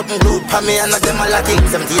have something good for me. And not them all like 17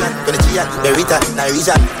 and 23 and Berita,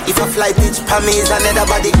 Narija. If a fly pitch for me is another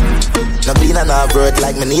body. No clean and no bird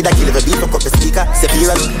like me need a kill. If a beat up the speaker,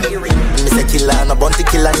 Severa. Me say killer and a bounty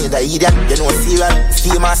killer need a idiot. You know serial,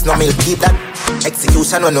 steamers, no milk, keep that.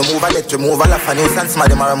 Execution when we move a let remove a laugh a nuisance.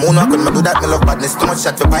 Madam or a moon, I couldn't do that. Me love badness, too much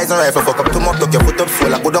shot for poison rifle. Fuck up too much, look your foot up, full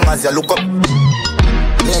of good on as you look up.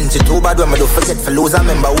 She too bad when me do forget for lose. I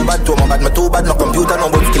remember who bad to me bad. Me too bad, no computer,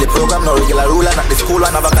 no book skill program, no regular ruler. Not the school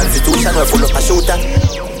one have a constitution, we full up a shooter.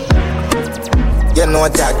 You know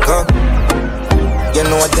that go. You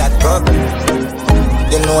know that go.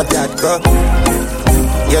 You know that go.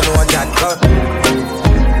 You know that go.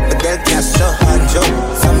 But they'll cash your hand job.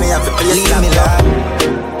 So me have to play slap up.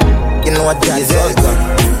 You know what that go.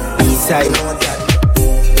 Eastside.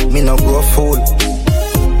 Me no go fool.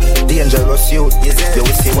 Dangerous youth, you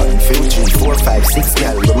will see 1, 2, 3, 4, 5, 6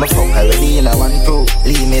 girl. With my fuck already in a 1, 2.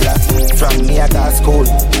 Leave me la. From me at our school.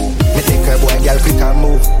 Me take her boy, girl quick and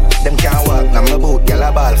move. Them can't walk, now my boot, girl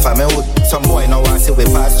a ball for me hood. Some boy no want see we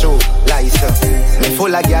pass through. License, me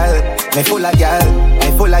full of girl, me full of girl,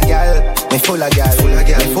 me full of girl, me full of girl,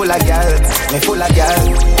 me full of girl, me full of girl,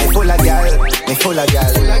 me full of girl, me full of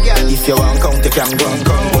girl. If you want count, you can go and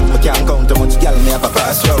count, but me can't count how much girl me have a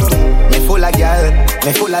pass through. Me full of girl,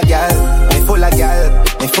 me full of girl, me full of girl,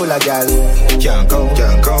 me full of girl. Can't count,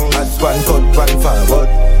 can't count. That's one cut, one forward.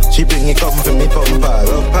 She bring it come for me, pump her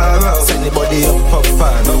up. Send the body up, up,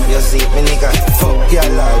 fan up. You see me nigga, fuck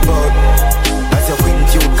y'all all about. As your queen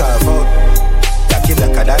cute carve out. Cocky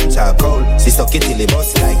blacker than charcoal. She suck it till it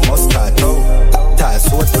bust like mustard toe. Tall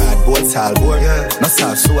sword, bad boats all board. No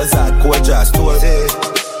soft swords, hardcore jaw store.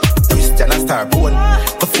 Christian and star bone.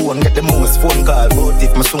 My phone get the most phone call about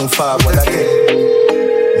if my soon forward again.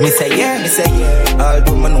 Me say yeah,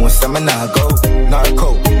 although my know some me nah go.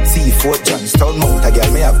 Narco, C4 Johnstown, Mount a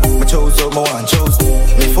girl me have. Me chose all my one chose.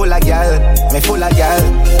 Me full of girl, me full of girl,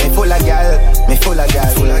 me full of girl, me full of girl,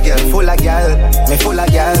 me full of girl, me full of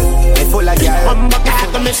girl, me full of girl. I'm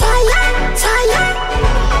back on me fire, fire,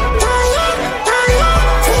 fire, fire.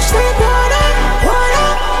 Fish like water,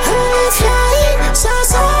 flying, so.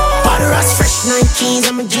 Butter as fresh 19s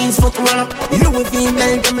and my jeans foot run up. Louis V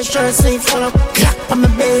belt and my shirt sleeve full up. Clap on my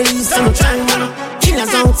belly, so I'm trying run up.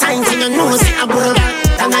 Killers on time, so you know say I put up.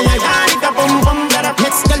 And I if I bum bum better.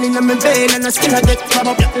 Next girl in my bed and I still I get club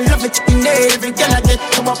up. Love it chicken day, every girl I get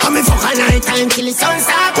club up. Coming for a night time till the sun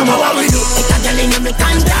start. Come on, what we do? Take a girl in my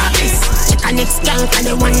candy. Check a next girl and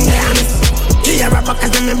the one day I miss. Here a rapper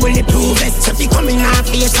cause I'm a bulletproof vest. So if you come in and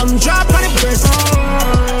face some drop on the breast.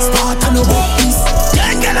 Start on the walk piece.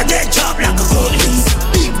 Young girl I get chopped like a police.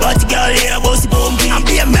 Big body girl here bossy bumpy. I'm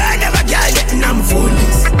be a man never girl getting I'm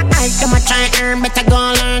foolish. I come a try earn better go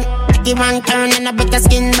learn. Take it one turn and a better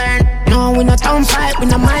skin burn. No we no town fight we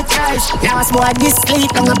no mic crash. Now it's boy this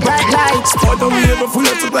sleep on a bright light. Start on we ever full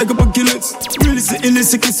of talk like a buckets. Really sitting in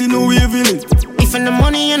sick you know we have in it. If in the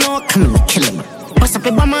money you know come and kill him. Bust up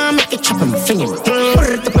your bummer, make it chop him, finger. Put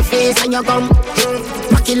it up your face and you come.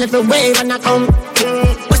 Rock your little wave and I come.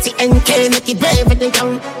 What's the NK, make it brave and they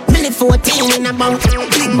come. Millie 14 in a bunk.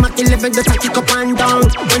 Big Macky level, just a kick up and down.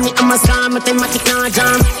 When you am a slam, mathematic not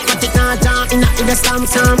jam. Mathematic not jam, in the stamp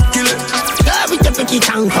sam. Kill it. Yeah, we just pick it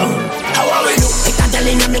and come. How are we do? Take a girl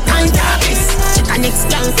in a me can't this. Check a next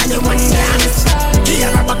girl and the one dance.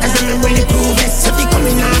 Here a back as I'm really prove it. So if you come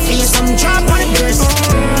in and feel some drop on the breast.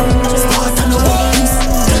 Start on the wall.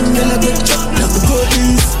 Girl, I get chopped like the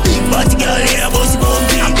police. Big body girl, here, bossy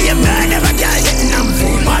bumpy. I'm be a man, never girl, getting I'm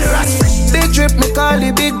full. Big drip, me call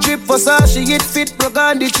it big drip. Versace, it fit, broke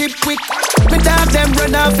on the chip quick. Me dog them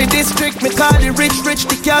run off the district. Me call it rich,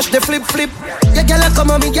 the cash, the flip. Yeah, girl, I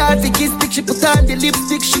come on me yard, the kiss stick. She put on the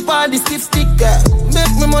lipstick, she want the stiff stick.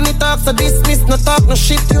 Make me money talk, so dismiss. No talk, no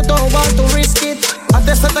shit, you don't want to risk it. I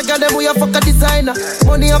test that I got them, we a fuck a designer.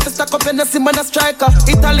 Money off the stack up and the sim and a striker.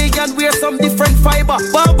 Italian wear some different fiber.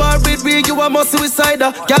 Barbar with wig, you a must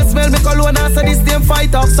suicider. Girl smell me cologne and say this damn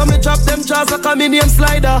fighter. So me drop them jaws like a minium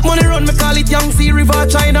slider. Money run, me call it Young Sea River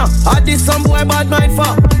China. I did some boy bad mind for.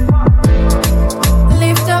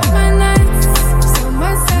 up my nights, so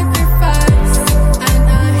much sacrifice, and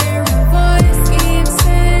I hear a voice keep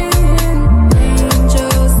saying,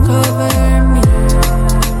 angels cover me,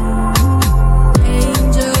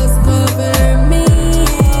 angels cover me.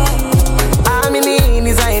 All me need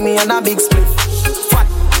is I me and a big split. Fat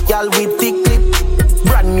girl with thick lip,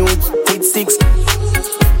 brand new with 6.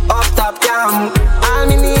 Up top cam. All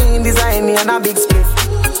me need is I me and a big split.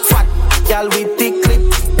 Fat girl with thick lip,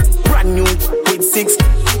 brand new with 6.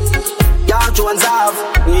 Y'all Jones have,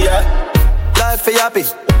 yeah. Life for happy,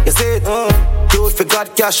 you see it. Youth for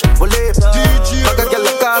God cash, we live. I got girl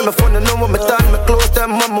call me phone, know what me done. Me clothes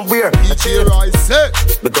them mama wear.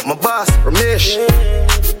 Me got my boss, Ramesh.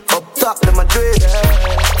 Up top, them my dream.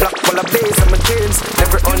 Black full of bass and my jeans.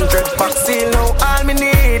 Every 100 pack seal now. All me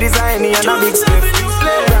need is I and a big split.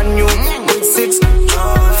 Brand new with 6.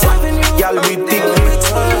 Fat girl with thick lips.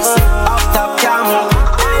 Up top cam.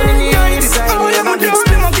 All me need is I and a big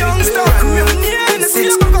split. Brand new with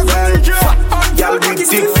 6. Fat girl with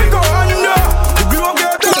thick lips.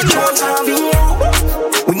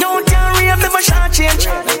 We know theory of never short change.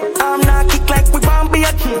 I'm not kick like we bomb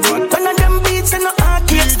beat. When of them beats in the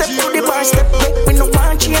arcade, step to the bar, step back, we no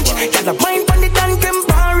want change. Got a mind on the damn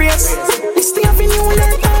temperatures. This the avenue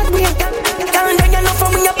like hard way. Can't get enough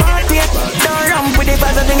from me apart yet. Don't ramp with the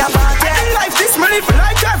bad thing apart yet. Life this money for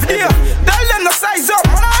like every day. Tell them no size up,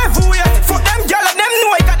 run everywhere. Fuck them gyal and them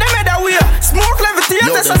know I got them head away. Smoke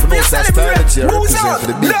levitate, that's a space celebrate. Who's out?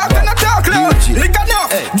 Lock and a talk loud. Lick and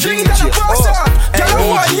up, drink and a pass out. Gyal and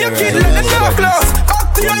one year kid, let them know close.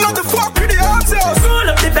 Up to your love the fuck with the arms out. Roll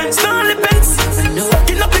up the bench, roll the bench.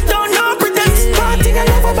 Fucking up it down, no pretense. Party and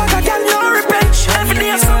love a bag of gyal, no repent. Every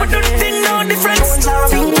day someone do the thing, no difference.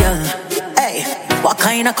 Hey, what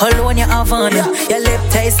kind of cologne you have on you? Your lip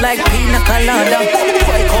tastes like pina colada.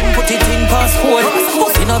 Boy, come put it in passport.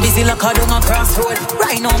 You know busy like a down a crossroad.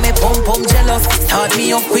 Right now me pump jealous. Start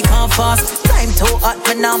me up quick and fast. Time too hot,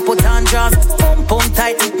 me now put on draws. Pump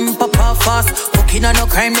tight, papa fast. Cooking on no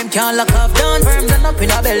crime, them can't lock off down. Firms and up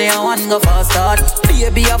in a belly and one go fast start.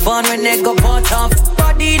 Baby a fun when they go pot off.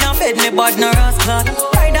 Body in a bed, me bad no rascal.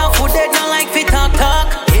 Ride out foot dead, no like fit talk.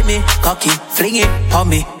 Hit me, cocky, fling it, on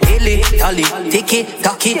me. Dilly, tally, tick it,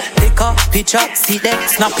 tacky. Take a picture, see that,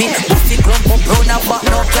 snap it. Pussy clump up, round up, back,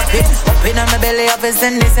 no clap it. Up in my belly, I've been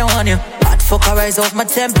sending this, I want you. Hot fuck, I rise off my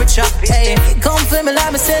temperature. Hey, come for me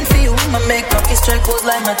like me send for you. My make cocky straight pose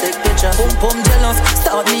like my take picture. Boom, jealous,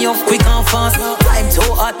 start me up quick and fast. Time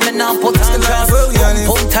too hot, me now put on grass.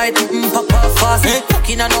 Boom, tight, papa fast.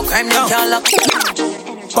 Fucking on no crime, they can't lock.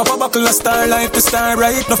 Papa buckle a star life, the star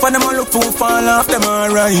right. No fun them all look fool, fall off them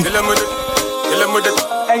alright. Kill them with it.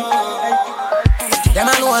 Them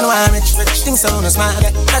a know I'm rich, things so no smart.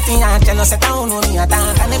 Nothing I tell no set down on me a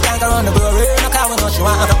talk. And if I go around the brewery, no car with no show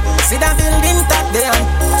up. See that building top there.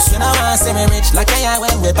 You know I say me rich like I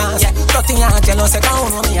when we pass. Nothing I tell no set down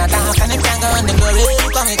on me a talk. And if I go around the brewery,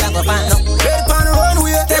 come it and go fast. Red pan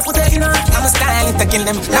runway, take for taking on. I'm a style to kill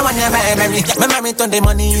them. Now I never marry. My married to the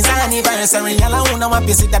money is anniversary. All I wanna want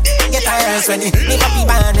to see that get tires ready. Me happy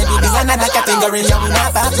man, maybe this another category. You will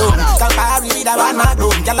not have to. Compare with a one man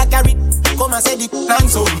room. Y'all carry. Come and say the plan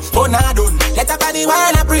so, oh nah done. Let a body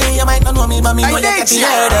while I pray. You might not know me, but me know you get the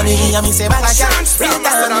heard of me. And me say back a shot. Real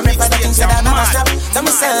time, me for the things that I'm a stop. Tell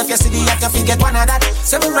myself, you see the act, you forget one of that.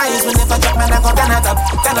 Seven rise when if I drop, man, I go down a top.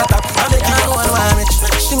 I'll make you know I'm rich.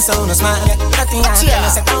 Things so no smart. Nothing I tell you,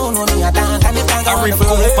 say down on me a dance. And if I go on the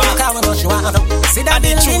floor, I will not show up. See that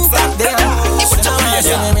the link up there. You know I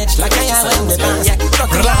say me rich, like I am when we dance.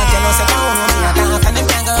 Nothing I tell you, say down on me a dance. And if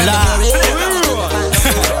I go on the floor,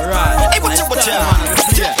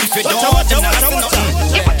 If you don't want to know nothing,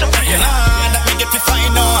 let me get to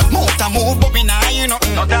find out. Move, but we nah hear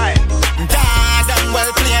nothing. No die. Done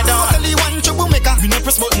well played out. Only one trouble maker, we no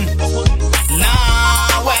press button.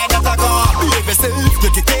 Nah, where that I go? Behave yourself,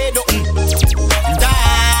 you get paid nothing.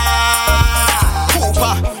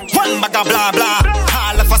 Cooper, one bag of blah blah.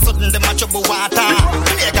 All of a sudden them a trouble water.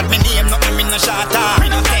 Play got me name, nothing me no shatter.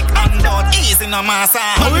 Me no take handout, easy no massa.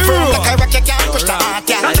 I'm firm like a rock, you can't push the heart.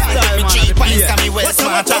 Give me 3 points, got me well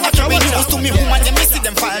smarter. You be news to me woman, you miss it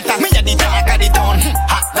them falter. Me a the talk of the town,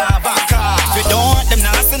 hot lava car. If you don't want them,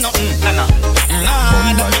 nah say nothing.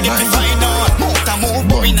 Nah, that me get to find out. Move,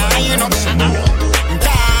 but we nah hear nothing.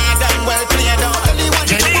 Done well played out. Only one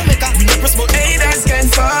trouble maker, we no press button. Haters can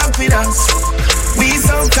fuck with us. We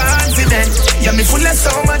so confident. Yeah, me full of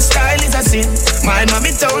so much style is a sin. My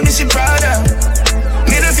mommy told me she proud of.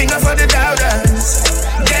 Middle finger for the doubters.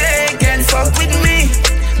 They can fuck with me.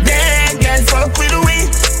 They can fuck with we.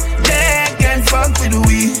 They can fuck with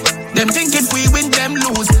we. Them think if we win, them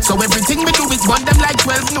lose. So everything we do is burn them like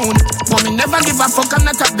 12 noon. But me never give a fuck, I'm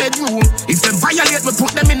not a bedroom. If them violate me,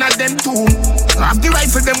 put them in a them tomb. Have the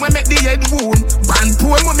rifle, them when make the head wound. Band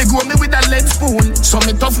poor when me grow me with a lead spoon. So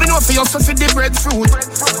me tough, me know for you, so for the breadfruit.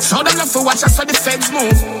 So them love to watch us so the feds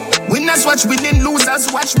move. Winners watch winning,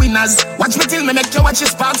 losers watch winners. Watch me till me make you watch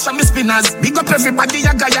your sparks from me spinners. Big up everybody,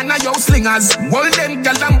 a guy and a yo slingers. Hold them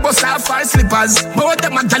gal and bust off our slippers. Both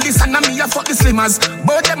them a jealous and a me a fuck the slimmers.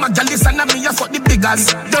 Both them a jealous and a me a fuck the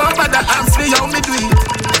biggers. Don't bother ask me how me do it.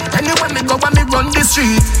 Anywhere me go when me run the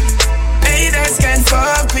street. Haters can't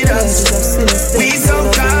fuck with us. We so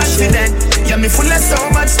confident. Yeah, me full of so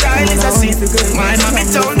much style, it's a sin. My mommy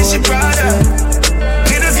told me she proud of.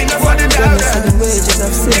 Middle finger for the doubter.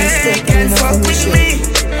 They can't fuck with me.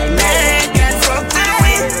 They can't fuck with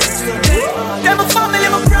me. They're my family,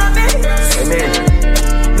 my promise. Amen.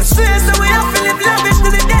 The swears that we have to live lavish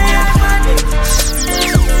till the day I money.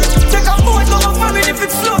 Check a boat for my family if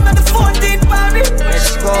it's slow than the 14th party.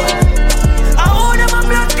 Let's go. I hold them a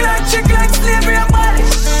blood clot, check like slavery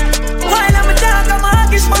abolish. While I'm a dog, I'm a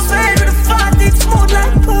hoggish, must head with a 14th smooth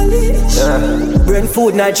like polish. Brain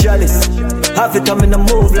food, night chalice. Have it come in a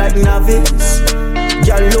move like novice.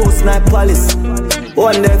 Y'all lose night palace.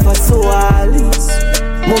 One day for so Alice.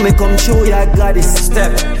 Mommy come true, ya goddess.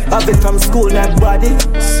 Step, have it from school, night bodies.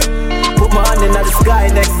 Put my hand in the sky,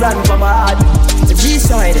 next land for my heart.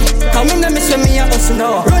 G-side, come in and miss when me a hustle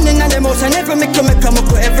now. Running on the mouse and every make come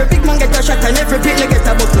up. Every big man get a shot and every big get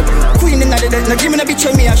a buckle. Queen in the dead, now give me a bitch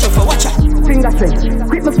when me a shuffle. Watch out. Finger straight,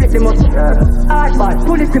 quick me split them up. Hard bad,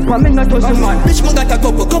 pull it tip and me not touch the man. Bitch man got a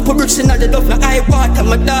couple bricks in the duff. Now I water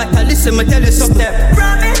my daughter, listen me tell you something.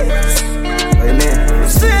 Promise. Amen.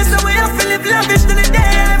 Swear so we have to live lavish till the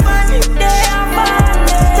day I money.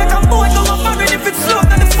 Take a boat to my family if it's slow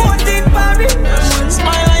than the 14th party.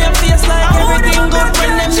 Smile on your face like everything good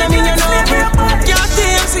when them them in your know. Can't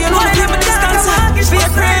tell so you know to keep a distance. Be a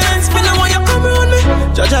friends, me know when you come around me.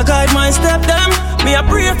 Judge I guide my step them. Me a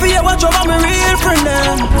pray for you, watch over my real friend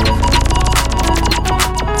them.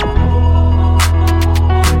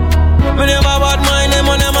 Me never bad mind them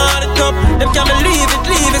when them hard it up. Them can't believe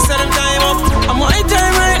it, set them time up. I'm my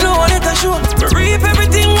time right now, let us show. Me reap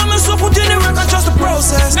everything when me so put in the work and trust the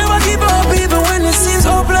process. Never give up even when it seems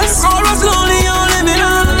hopeless. All was lonely, all living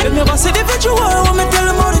on. Them never see the virtual when me tell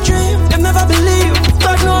them about the dream. Them never believe,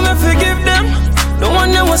 God know me forgive them. No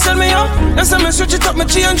one never sell me up. They say me switch it up, me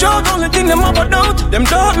change out. Only thing them up or doubt. Them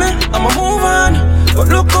doubt me, I'ma move on.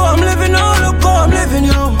 But look how I'm living now, look how I'm living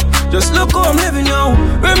now. Just look how I'm living now.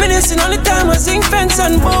 Reminiscing on the time I sing fence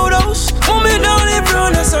and photos. Mommy don't live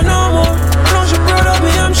around us or no more. I know she proud of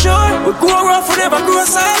me, I'm sure. We grow rough, we never grow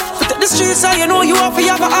aside. But take the streets side, you know you have to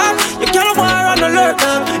have a heart. You can't wire on alert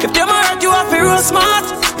them. If them hurt, you have to real smart.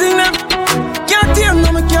 Sting them. Can't tear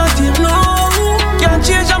no, me can't tear no. Can't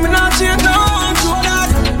change, I'm not change no.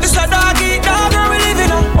 It's a dog eat dog and we live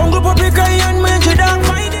in a Uncle Puppy cry and major dog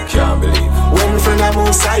find it. Can't believe. When friend I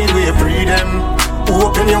move side, we free them.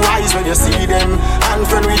 Open your eyes when you see them. And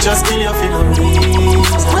friend, we just kill your feelings.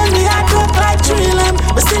 When we act up like drilling,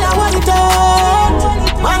 but still I want it all.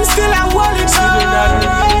 Man, still I want it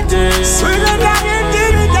all. Sweeter than you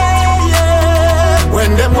did today, yeah.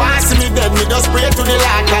 When them want see me dead, me just pray to the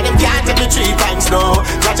Lord. Cause them can't take me 3 times now.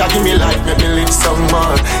 Jaja give me life, make me live some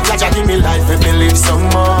more. Jaja give me life, make me live some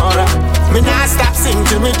more. Me nah stop sing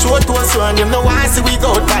till me throat was run. Them no want see we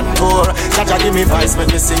go pan poor. Jaja give me voice, make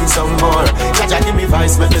me sing some more. Jaja give me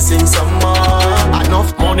voice, make me sing some more.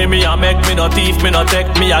 Enough money me a make, me no thief, me no take,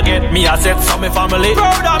 me a get, me a set some me family.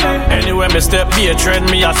 Proud of me. Anywhere me step, be a trend,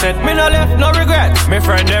 me a set. Me no left, no regret. Me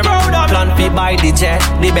friend them proud of me. Plan fi buy the jet,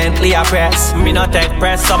 the Bentley a press. Me no take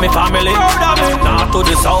press, some me family. Proud of me. North to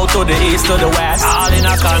the south, to the east, to the west. All in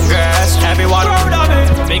a congress, everyone proud of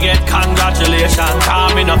me. Me get congratulations.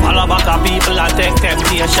 Cause me no follow back a people and take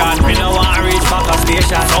temptation. Me no want reach back a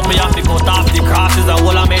station. So me have to cut off the crosses and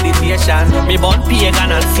whole of meditation. Me born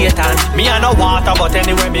pagan and Satan. Me a no water but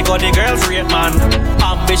anywhere me go the girls rate man.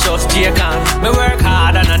 Ambitious J-Can. Me work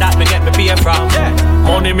hard and that me get me pay from. Yeah.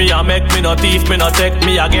 Money me a make, me no thief, me no take.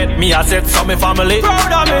 Me a get, me a set so me family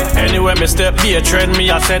proud of me. Anywhere me step be a trend, me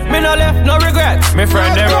a set. Me no left, no regret. Me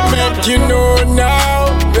friend them make you know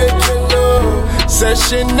now, make you know. Say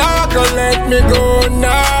she not gonna let me go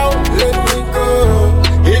now. Let me go.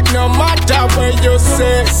 It no matter where you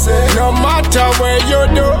say, no matter where you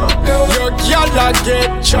do. Your girl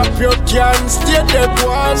get chop, you can stay there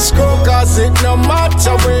once go. Cause it no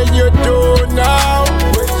matter where you do now.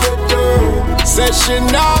 Where you do. Say she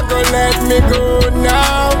not gonna let me go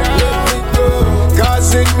now. Let me go.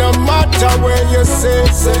 Cause it no matter where you say,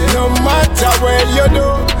 no matter where you do.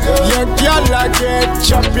 Your girl get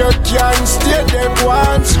chop, you can stay there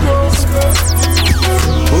once go.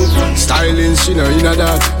 Styling, she no inna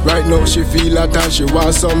that. Right now she feel hot and she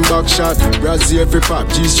want some back shot. Brazil fi pop,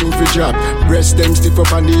 G-string fi drop. Breast them stiff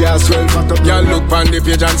up and the ass well back up. Y'all look on the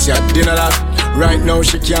page and see a dinner that. Right now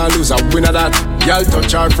she can't lose a winner that. Y'all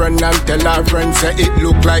touch her friend and tell her friend say it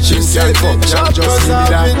look like she self up. Just leave it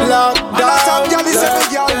that. And that's how y'all is every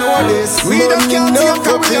girl know this. We don't can't take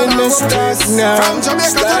her with no stress. From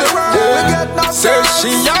Jamaica to the world, we get no stress. She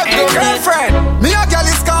a girlfriend. Me a girl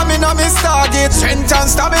is coming on me target. Strength and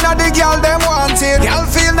stamina the girl them want it. Girl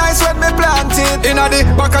feel nice when me plant it. Inna the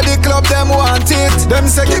back of the club them want it. Them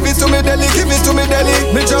say give it to me deli, give it to me deli.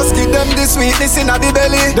 Me just give them the sweetness inna the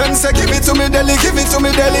belly. Them say give it to me deli, give it to me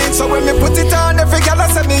deli. So when me put it on, every girl a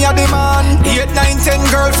say me a the man. 8, 9,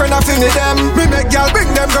 10 girlfriend a feel me them. Me make girl bring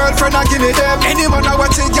them girlfriend a give me them. Any man a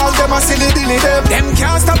watch it, girl them a silly dilly them. Them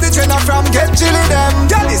can't stop the trainer from get chilly them.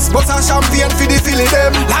 Girl is bust a champagne for the filly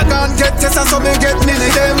them. Lag on get tessa so me get milly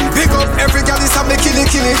them. Big up every girl is a me killy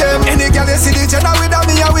them. Any girl you see the trainer with a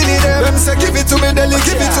me a willy them. Them say give it to me deli,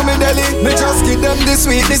 give it to me deli. Me just give them the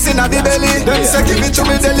sweetness inna the belly. Them say give it to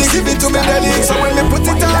me deli, give it to me deli. So when me put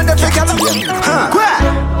it on, every girl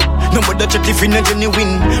Nobody check if you not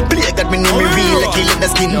genuine. Play got me name me real like he let the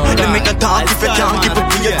skin. They make no talk if you can't keep up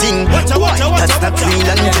with your thing. Boy, that's not real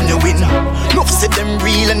and genuine. Nuff say them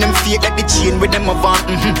real and them fake like the chain with them a van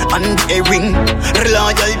and the ring.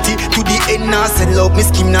 Loyalty to the end, now send love me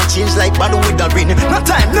scheme not change like bad with the ring. No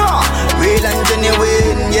time, no. Real and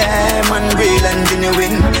genuine, yeah man, real and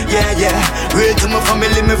genuine, yeah. Real to my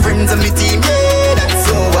family, my friends and my team, yeah. That's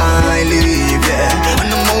so I live, yeah. And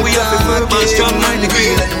the more we have to work, strong man,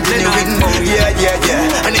 real and genuine.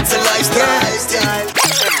 Yeah, and it's a lifestyle.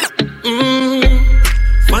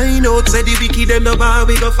 Find out, say the wicked them the bar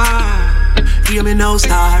we go far. Hear me now,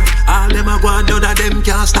 star. All them a go and none of them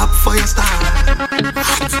can't stop for your star.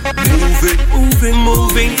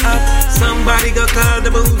 Moving up. Somebody go call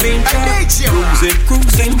the moving truck.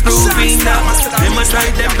 Cruising, proving up. Them a try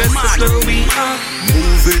them best to slow me up.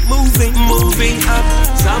 Moving up.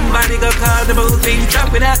 Somebody go call the moving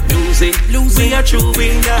truck with that music. We are true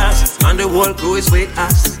us, and the whole crew is with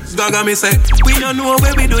us. Gaga me say, we don't know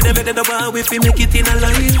where we do them better the bar if we make it in a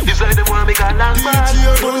life. This is the one we got long bad.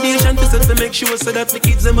 Foundation to set to make sure so that the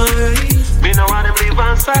kids them alright. Me know how them live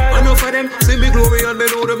on side. I know for them, see me glory and me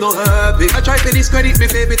know them not happy. I try to discredit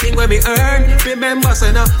me for everything when me earn. Remember,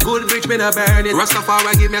 say no, good bridge me not burn it.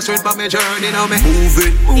 Rastafari give me a strength for me journey. Now me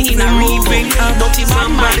moving up. Don't you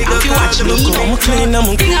somebody go catch me. Come clean,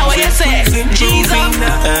 I'm Think how you say, Jesus.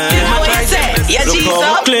 Think how you say, yeah, Jesus.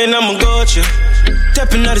 Come clean, I'm got you.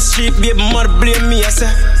 Stepping out the street, baby, mother blame me. I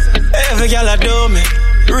say, every girl I do me.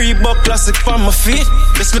 Reebok classic for my feet.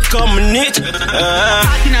 Just look on my knit.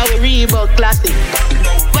 Party now with Reebok classic.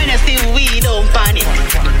 When you see we don't panic.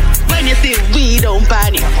 When you see we don't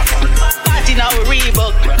panic. Party now with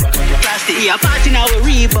Reebok classic. Yeah, party now with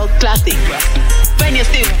Reebok classic. When you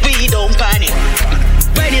see we don't panic.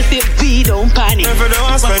 When you see we don't panic.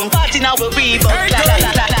 Party now with Reebok classic.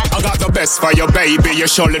 I got the best for you, baby. You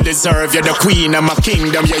surely deserve. You're the queen of my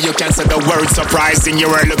kingdom. Yeah, you can't say the word surprising. You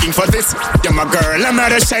were looking for this. You're my girl. I'm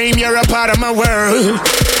not ashamed. You're a part of my world.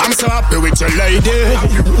 I'm so happy with your lady.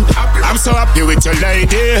 I'm so happy with your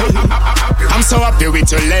lady. I'm so happy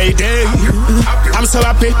with your lady. I'm so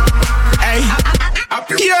happy. Hey,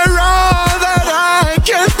 you're all that I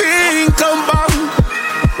can think about.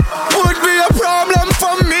 Would be a problem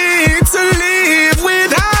for me to live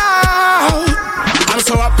without. I'm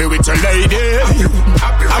so happy with your lady.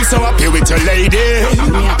 I'm so happy with your lady.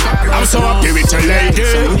 I'm so happy with your lady.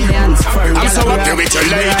 I'm so happy with your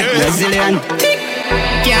lady.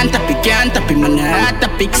 Can't tap it, man, I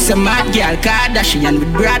tap it. Some mad girl, Kardashian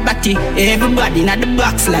with broad body. Everybody in the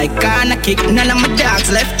box like corner kick. None of my dogs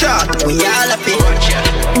left out, we all up it.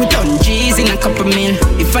 We done G's in a couple mil.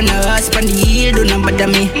 If I know husband, the heel, do not bother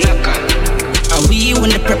me. And we win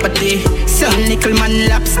the property. Some nickel man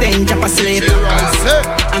lap stain, drop a slip.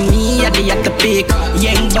 And me at the peak.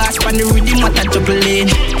 Young boss pan the rhythm, what a juggling.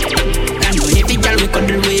 I know every girl we could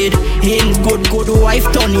do it. Ain't good wife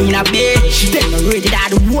turn in a bitch. Them ready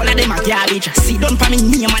that the whole of them a garbage. See done for me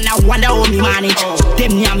name and I wonder how me manage.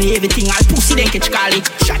 Them name me everything, all pussy then catch college.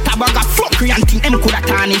 Shut a bag of fuckery and think them coulda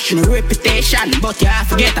tarnish my reputation. But you have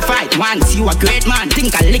to get a fight once you a great man.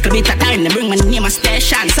 Think a little bit of time to bring my name a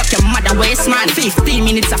station. Suck your mother waste man. 15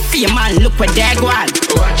 minutes of fame man, look where they go on.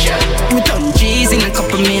 We done G's in a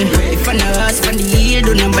couple mil. If I know husband the heel,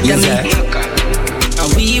 do not bother me. And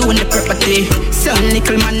we win the property. Some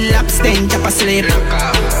little man lap stain, drop a slip.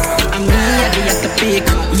 And me at the peak.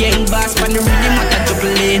 Young boss pan the rhythm, what a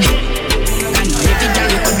juggling. I know every girl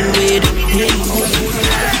we could do it.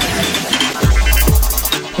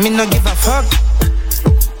 Me no give a fuck.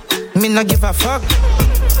 Me no give a fuck.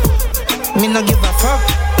 Me no give a fuck.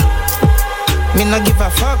 Me no give a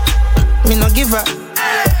fuck. Me no give a.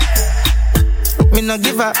 Me no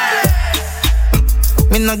give a.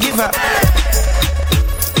 Me no give a.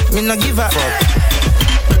 Me no give a fuck.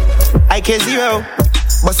 IK0,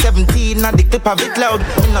 but 17 at the clip of it loud.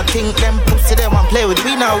 Me no think them pussy they want play with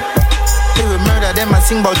we now. They will murder them and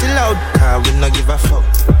sing about it loud. Cause we no give a fuck.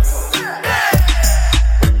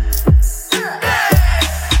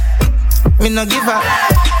 Me no give a.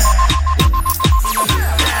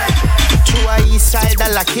 Through a east side a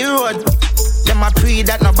lucky road. Them a pray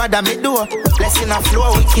that no bother me do. Blessing a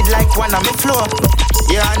flow, wicked like one on me floor.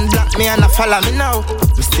 Yeah, and block me and a follow me now.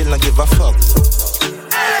 Me still no give a fuck.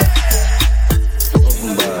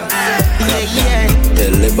 Yeah. The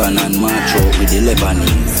Lebanon march out with the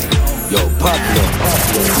Lebanese. Yo, Pablo.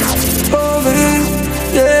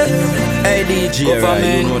 Yeah. Hey DJ, right,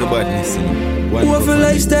 you know the badness. One for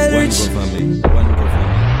lifestyle rich.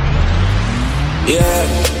 Yeah.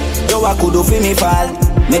 Yo, I could do for me fall.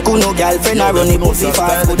 Make no girlfriend I run the pussy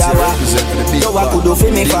fast. Could I walk? Yo, I could do for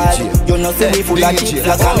me fall. You know see me full of chicks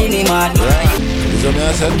like a mini man.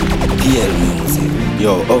 PL music.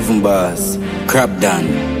 Yo, Oven Bars. Crab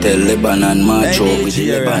Dan. The Lebanon march out with the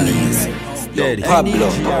Lebanese. Yo, Pablo.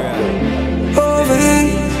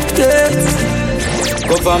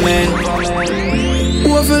 Government.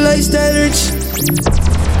 One for lifestyle rich.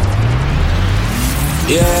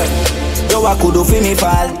 Yeah. Yo, I could do for me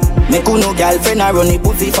fall. Make no girlfriend I run the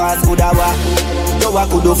pussy fast. Could I walk? Yo, I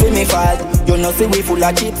could do for me fall. You know see we full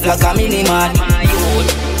of chips like a mini man.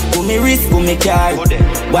 Go me wrist, go me car.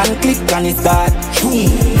 One click and it's start.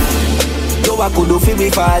 Yo, I could do for me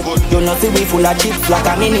fall. You know see we full of chips like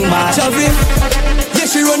a mini man. Yeah,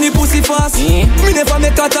 she run the pussy fast. Me never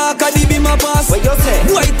make a talk, I be my pass. What you say?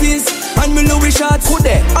 White is and me Louis shots. Could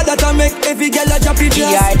they? I that I make every girl a drop it.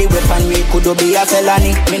 Yeah, the weapon we could be a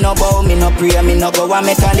felony. Me no bow, me no pray, me no go a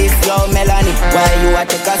metalist. Yo, Melanie, why you a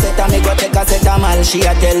take a set and me go take a set of mal? She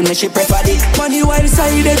a tell me she prefer this. Money wild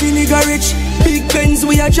side, every nigga rich. Big Benz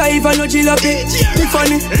we a drive and no jalopy.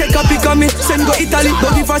 Tiffany, take a pic of me, send go Italy.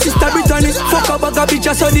 Don't give her sister Brittany. Fuck a bag of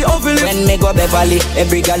bitches so the oven. When me go Beverly,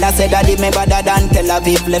 every girl a say that it me better than Tel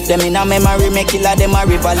Aviv. Left them in a memory, me killer them a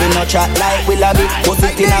rival. No chat like we love it. Put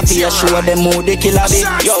it in a face, show them who the killer be.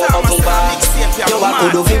 Yo, open bar. Yo, I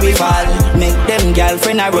could do fi we fall. Make them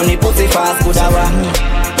girlfriend a run the pussy fast. Could I walk?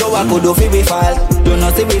 Yo, I could do fi we fall. You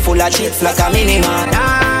know see we full of chips like a mini man.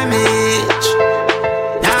 Damage.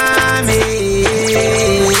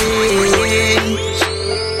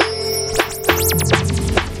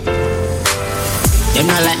 Them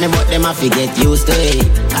not like me, but them a forget used to it.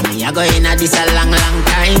 I mean, I go in at this a long, long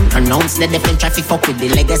time. Pronounce the different traffic, fuck with the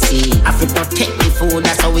legacy. I feel protect the food,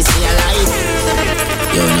 that's how we stay alive.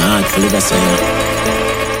 Yo, nah, fully that's all.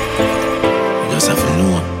 You just have to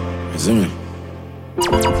know. You see me?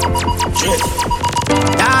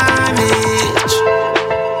 Damage.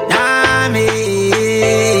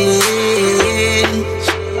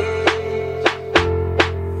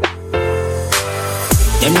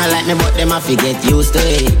 Them not like me, but them a forget used to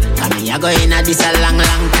it. I mean, I go in at this a long,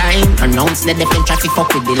 long time. Pronounce the different traffic,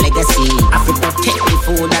 fuck with the legacy. I feel protect the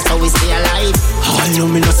food, that's how we stay alive. All you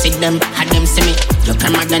me no see them, had them see me. Your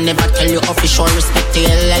camera can never tell you official respect to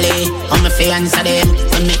LLA. I'm a fans of them,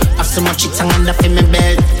 when me have so much shit hang under for me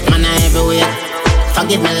belt. Man, I everywhere.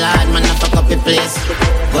 Forgive me, Lord, man, I fuck up your place.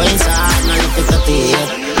 Going so hard, no look at the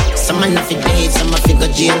head. Some man a fi dead, some a fi go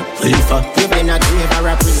jail. Khalifa, you been a grave or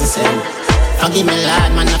a prison cell. Forgive me,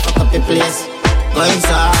 Lord, man, I fuck up your place. Going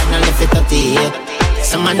so hard, now lift it up to here.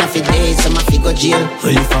 Some man a fi dead, some a fi go jail.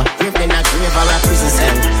 Khalifa, you been a grave or a prison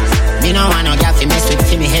cell. Me no want no girl fi mess with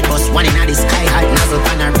me head bust. One in the sky, hot nozzle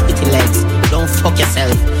on her pretty legs. Don't fuck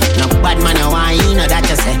yourself. No bad man, no want you know that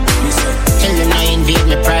you say. Tell them no invade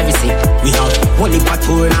my privacy. We have only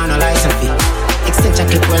patrol and a license fee. Extension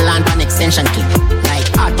clip will land on extension clip. Like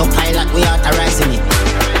autopilot, we authorizing it.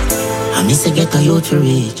 I miss a get a you to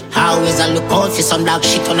reach. Always I look out for some dog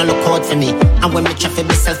shit, wanna look out for me. And when me try to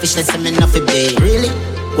be selfishness, I'm enough to be. Really?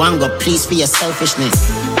 One go please for your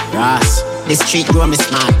selfishness. Ross, this street grow me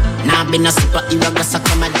smart. Now been a superhero, go suck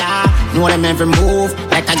on my dog. Know them every move,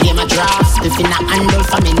 like a game of drafts. If in a handle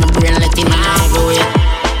for me, no brain let it everywhere.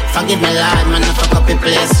 Forgive me, Lord, man, I fuck up your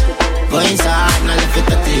place. Going so hard, now lift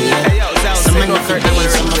it up to here. Some man if it down,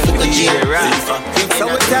 some if it go jail. So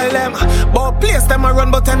we tell them, but place them a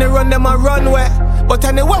run, but any run them a run where. But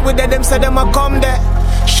anyway with them say them a come there.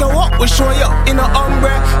 Show up, we show you in a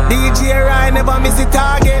umbre. DJ Ryan never miss the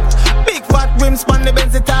target. Big fat rims span the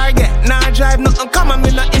Benz the target. Nah drive nothing come and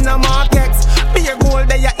me not in the markets. Be a goal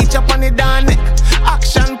there you itch up on the darn neck.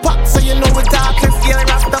 Action pack so you know we talk. Let's get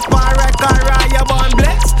Rastafari.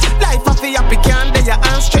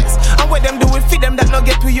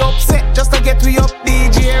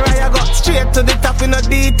 in a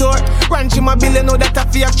detour. Ranch in my building, know that I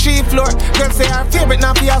feel a 3 floor. Girl say her favorite,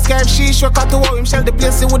 now fi ask her if she sure. Cause to how him shell the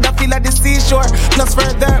place, he woulda feel like the seashore. Plus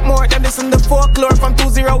furthermore, them listen the folklore from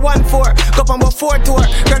 2014. Go on about 4 tour.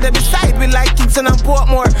 Girl they beside we like Kingston and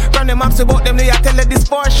Portmore. Run them maps about them, they tell her this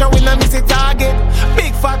Porsche, we not miss a target.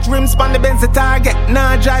 Big fat rims span the Benz the target.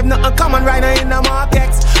 Nah drive nothing common right now in the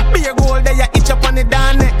markets. Beer gold there, you itch up on the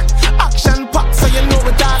darn neck. Action pack, so you know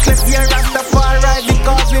we talk. Let's hear Rastafari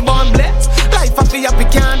because we born blessed. Life I feel happy,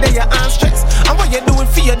 can't there, you stress. And what you do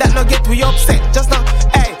with fear that no get we upset. Just now,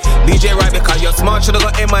 hey, DJ right because you're smart, shoulda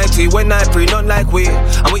got MIT. When I pray, none like we.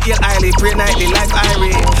 And we eat highly, pray nightly like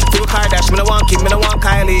Irie. Feel Kardashian, me no want Kim, me no want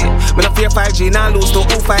Kylie. Me no fear 5G, nah lose to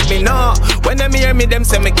who fight me, no. When them hear me, them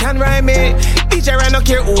say me can rhyme me. DJ right no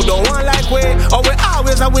care who don't want like we. Or we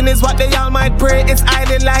always a win is what they all might pray. It's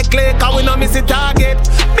highly likely, cause we no miss the target.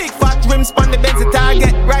 Big fat rims span the Benz the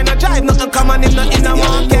target. Right now drive nothing common in the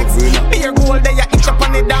markets. Beer gold there, you itch up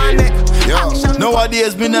on the darn neck.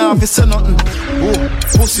 Nowadays me nah fi say nothing.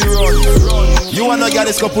 Pussy run. You wanna get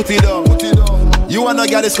this, go put it down. You wanna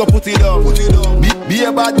get this, go put it down. Be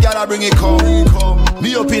a bad girl, I bring it come.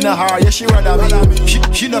 Me up in a heart, yeah she rather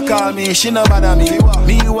me. She no call me, she no bother me.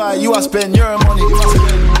 Meanwhile you a spend your money.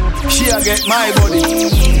 She a get my body.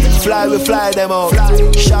 Fly we fly them out.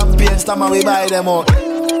 Champagne stammer we buy them out.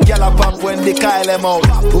 Gyal a pop when they call them out.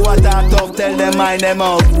 Who a talk tough, tell them mind them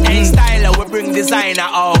out. Hey styler, we bring designer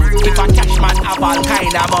out. If a cash man have all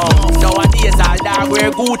kind of mouth. Nowadays all dog wear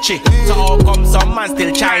Gucci. So how come some man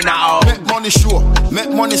still China out? Make money sure, make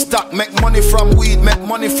money stack. Make money from weed, make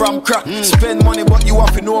money from crack. Spend money but you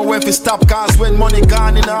have to know when to stop. Cause when money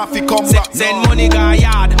gone in half it come back. Send money go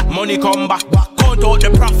yard, money come back. Count out the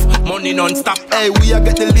prof, money non-stop. Hey, we a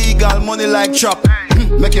get the legal money like chop.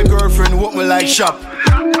 Make your girlfriend walk me like shop.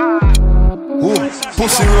 Ooh,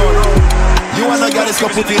 pussy run. You wanna get this, go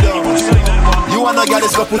put it down. You wanna get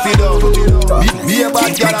this, go put it down. Be a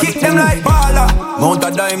bad girl. Kick them like baller. Mount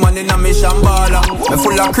a diamond in a mission baller. Me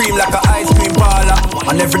full of cream like a ice cream parlor.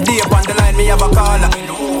 And every day upon the line me have a caller.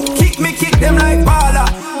 Kick them like baller.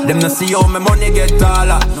 Them no see how my money get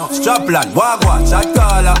taller. Strapland, wagwa, shot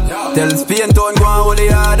caller. Tell Spain don't go and hold the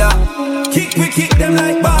harder. Kick them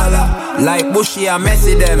like baller. Like Bushy and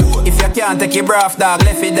Messi them. If you can't take your breath, dog,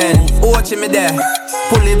 left it then. Watch me there.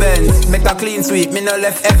 Pulley bends, make a clean sweep, me no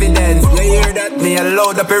left evidence. You hear that? Me a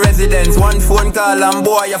load up a residence. One phone call and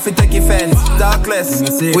boy, you fi take offense. Talkless,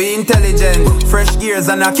 we intelligent. Fresh gears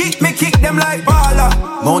and a kick them like baller.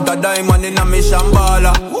 Mount a diamond in a mission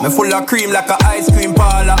baller. Me full of cream like a ice cream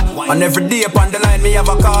parlor. And every day upon the line, me have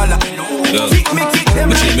a caller. Kick them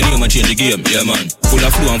like me name and change the game, yeah man. Full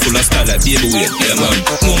of flow and full of style like baby weight, yeah man.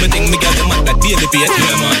 No me think me get the mat like baby paint,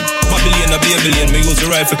 yeah man. Babylon a Babylon, me use the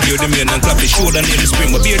rifle clear the main and clap the shoulder name the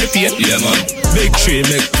spring, but bear the paint, yeah man. Big tree,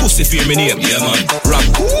 make pussy fear me name, yeah man. Rap,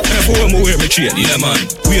 everywhere me wear me chain, yeah man.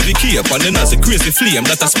 Wave the cape and then as a crazy flame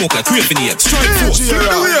that I smoke like crazy ape. Strike force,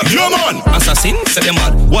 yeah man. Assassin, say them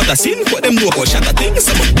mad, what a sin, what them know about shatter things.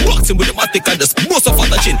 Some boxing with the matic and just bust off at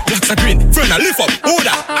the chin. Blacks are green, friend I lift up,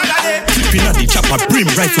 order. Flipping at the chopper, brim,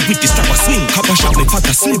 rifle with the strapper swing. Copper shot like fat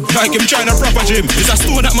a slim, like him trying to proper gym. It's a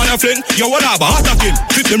stone that man a fling, yo what up, attacking.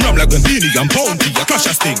 Flip them ram like when Beanie and Bounty, a crash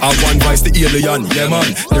a sting. I one vice the alien, yeah man.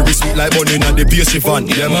 They sweet like bunny and the bass fan,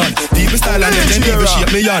 yeah man. People style and then even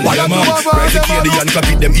shape me on, yeah man. Rise the Cadian, clap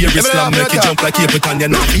it, them ear slam, make it jump like Capitan,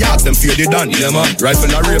 yeah not the ask them fear they done, yeah man.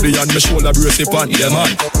 Rifle Arabian, me shoulder brace it on, yeah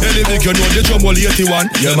man. Any big you know the drum all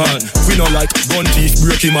 81, yeah man. We know like gun teeth,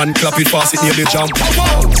 break him and clap it fast, it near the jump.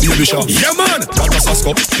 Baby shot, yeah man. That was a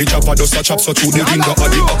scope, the chopper does a chop so through the window of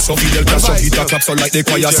the box. So Fidel can shot, hit a clap so like the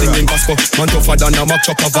choir singing Pasco. Man tougher than a mock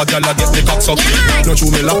chop of a gal a get the cock suck. No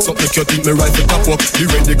true me locks up, make you think me rifle top up. The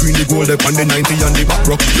red, the green, the gold, up and the 90 and the back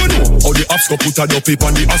rock. You know how the ops go put a dope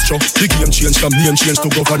on the astro. The game change from name change to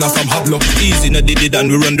governor from Hablo. Easy no did it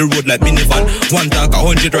and we run the road like minivan. One talk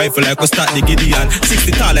 100 rifle like we start the Gideon.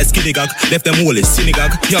 60 tall like skinny gag, left them all is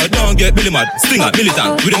synagogue. Yo don't get Billy mad, stinger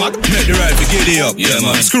militant with the mag. Make the rifle giddy up, yeah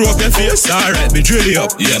man. Screw up your face, alright, be drilly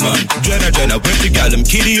up, yeah man. Jenna, when the gal them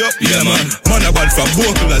kiddy up, yeah man. Man a bad from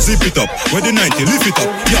Bogle and zip it up. When the 90 lift it up,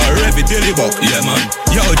 yo rev it daily buck, yeah man.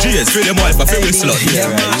 Yo GS feel them wife a fairy slut,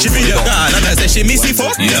 yeah man. She be the girl and I say she miss it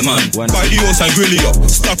fuck, yeah man. Buy the house and grill it up,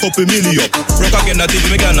 stack up a milli up. Rock again that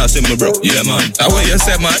TV me girl not see me bro, yeah man. That way you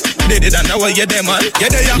say man, did it and that way you there man,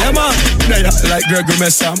 yeah there yeah man. There like Gregory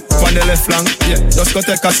Messam, on the left flank, yeah. Just go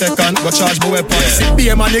take a second, go charge my weapon. See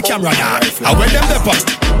BM on the camera, yeah. I wear them pepper.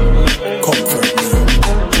 Comfort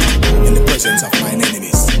me in the presence of mine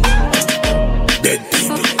enemies. Dead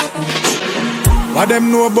people. But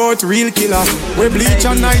them know about real killer. We bleach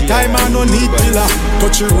at night time and no need pillar.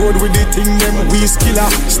 Touch the road with the thing them we skiller.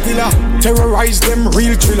 Stiller, terrorize them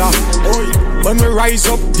real thriller. When we rise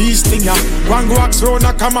up these stinger, one walks round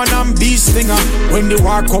a come and be stinger. When the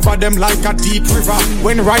war cover them like a deep river.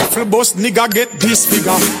 When rifle bust nigga get this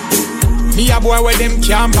figure. Me a boy where them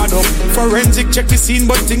can't bad up. Forensic check the scene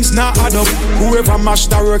but things not add up. Whoever mash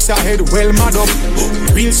that works ahead well mad up.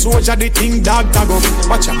 Real soldier the thing dog tag up.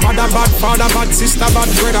 Watch your mother bad, father bad, sister bad,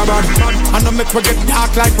 brother bad. And no make we get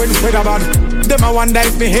dark like when weather bad. Them a wonder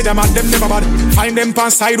if me head them and them never bad. Find them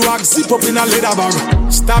pan sidewalk, zip up in a leather bag.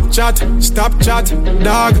 Stop chat, dog.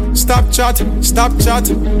 Stop chat,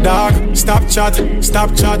 dog. Stop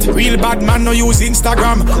chat. Real bad man no use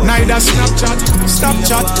Instagram, neither Snapchat. Stop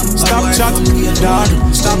chat, dog.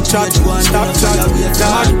 Stop chat,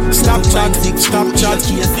 dog. Stop chat.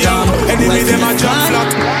 Enemy them a jump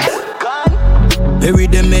flat. Bury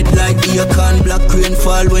them head like Eacon. Black crane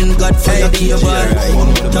fall when God fire cable.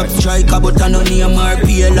 Top striker but I no name or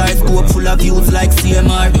PLR. Scope full of views like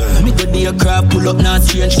CMR. Me go the aircraft pull up now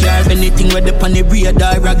strange car. Anything where the pan the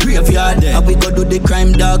radar a graveyard. And we go do the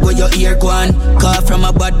crime dog where your ear gone. Call from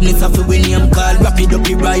a badness of a win name call. Wrap it up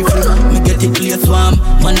the rifle. Me get it clear swam.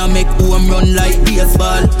 Man I make home run like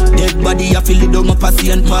baseball. Dead body I feel it down up a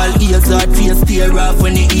St. Paul. Ears hard face tear off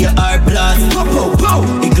when the ER blast. Pow pow.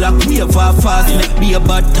 The Glock wave off fast. Be a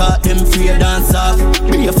bad thought, them free dance off.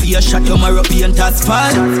 Be a fear shot, your marrow paint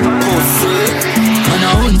asphalt. Oh, see, man,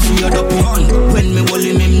 I hunt for your dopey. When me hold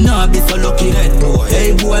him nah be so lucky.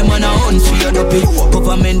 Hey, boy, man, I hunt for your dopey.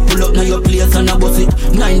 Government pull up now your place and I bust it.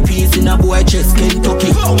 9 piece in a boy chest,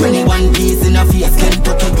 Kentucky. 21 piece in a face,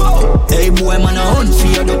 Kentucky. Hey, boy, man, I hunt for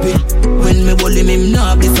your dopey. When me hold him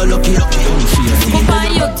nah be so lucky. Go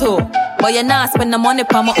buy you too, but you not spend the money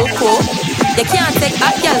for my uko. You can't take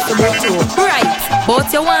a girl to go to. Right,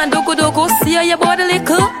 but you want do see your body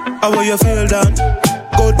little. How will you feel that?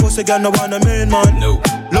 Gold pussy girl no want a main man. No.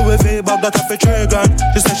 Louis V bag that up a $3,000.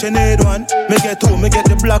 She said she need one. Me get two, me get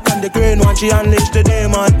the black and the green one. She unleash the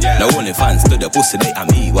demon. Yeah. The only fans to the pussy they are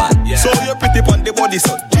me one. Yeah. So you pretty pon the body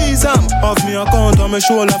so Jesus. Have me account on my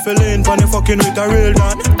shoulder feeling pon the fucking with a real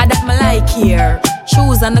man. I that me like here.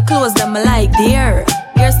 Shoes and the clothes that me like there.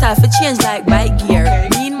 Hairstyle for change like bike gear.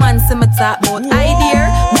 Mean man see me talk about idea.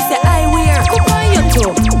 Me say I wear. Go buy you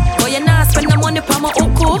too, but you not spend the money for my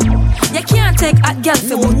uko. You can't take a girl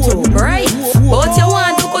for buto, right? But you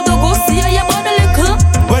want to go see your body little.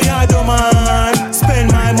 What you do man?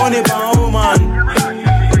 Spend my money for woman.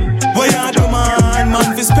 What you do man?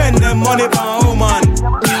 Man fi spend them money for woman.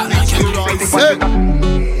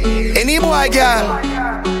 Any boy girl,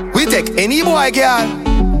 we take any boy girl.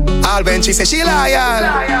 All when she say she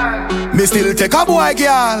loyal, me still take a boy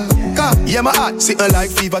girl. Yeah, my heart sitting like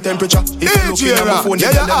fever temperature. If you looking at my phone, you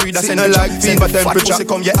can read a sentence like fever temperature. She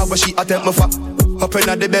come, yeah, how she attempt me fat. Up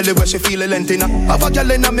in the belly where she feel a length in her. Have a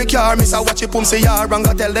girl in my car, miss her watch it pum say ya. And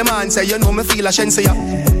go tell the man, say you know me feel a shense ya.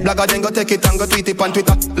 Blogger then go take it and go tweet it on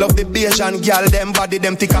Twitter. Love the Bayesian girl, them body,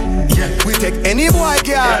 them thicker. We take any boy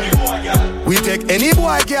girl. We take any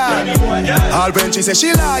boy girl. All when she say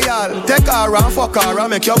she loyal, take her and fuck her and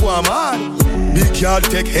make you go mad. Big girl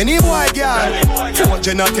take any boy girl.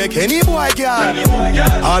 Jenna take any boy girl.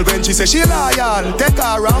 All when she say she loyal, take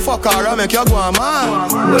her and fuck her and make you go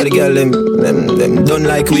mad. Well, the girl them don't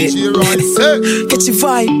like we. Catch your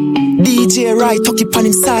vibe, DJ right, talk it on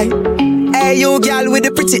him side. Hey, you girl with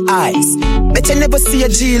the pretty eyes. Bet you never see a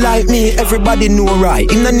G like me. Everybody know right,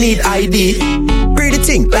 him no need ID. Pretty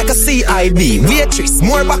thing like a CID. Waitress,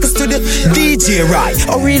 more backers to the DJ right.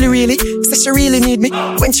 Oh really? Say she really need me.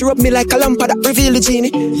 When she rub me like a lamp that reveal the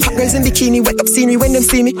genie. Hot girls in bikini, wet up scenery when them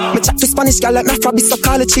see me. Me chat to Spanish girl like my frabby so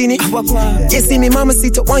call it chini. You see me mama see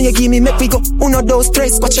to one you give me. Make we go uno dos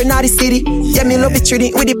tres, watch your naughty city. Yeah, me love it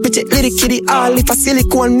treating with the pretty little kitty. All if a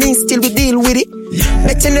silicone mean still we deal with it.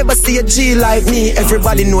 Bet you never see a G like me.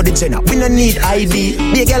 Everybody know the Jenna, we no need ID.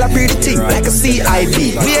 Be a girl a pretty thing like a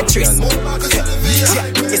CID. Waitress.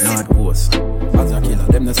 Not ghost. As a killer,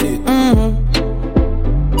 them no see it.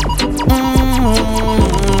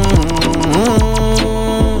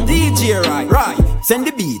 DJ right. Send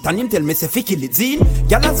the beat and him tell me say fi kill it zine.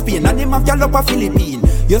 Gyal a Spain and him have gyal up a Philippine.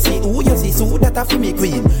 You see who that a fi me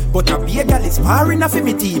queen. But a be a gyal is sparring a fi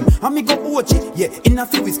me team. And me go watch it, yeah, in a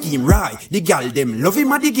fi we scheme. Right, the gyal them love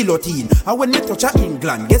him a the guillotine. And when me touch a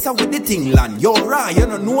England, guess how with the thing land. Yo right, you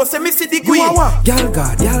don't know say me see the queen. Gyal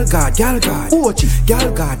God. Watch it,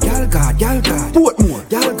 gyal God. Portmore,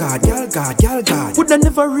 gyal God. Would I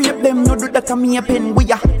never rape them? No do that a me a pen we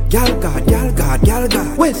ya. Gyal God.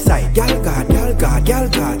 Westside, gyal God.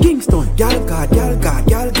 Kingston, gyal God.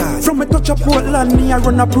 From me touch touch a Portland, me I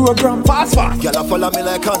run a program. Fast. Girl a follow me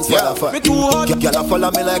like hands for the fat. Girl a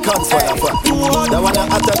follow me like hands for the fat. That one a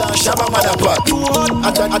hotter than Shabba Motherfucker.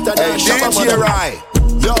 Hotter than Shabba Motherfucker.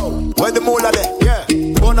 Yo, where the mula there?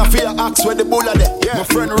 Yeah. Gonna fear axe where the bulla there. Yeah. My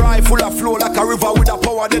friend ride full of flow like a river with a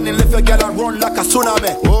power. Then he left a girl and run like a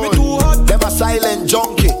tsunami. Them a silent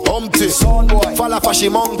junkie, Humpty, son boy, fall off a she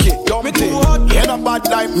monkey, Dumpty. Ain't a bad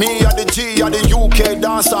like me, or the G, or the UK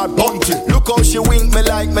dancer, Bunty. Look how she wink me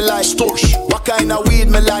like Stush. What kind of weed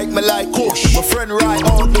me like Kush. My friend ride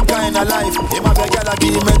out the kind of life. Him have a girl a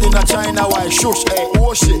give me in a China white shush. Hey,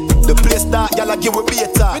 oh shit, the place that girl a give we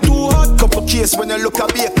beta. Couple case when you look a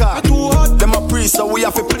baker. Them a priest so we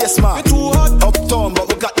have a place man. Uptown but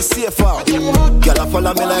we got the safe out. Girl a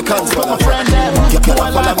follow me like hands for the friend. Girl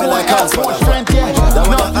a follow me like hands for the friend.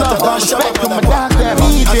 No respect to my dog them.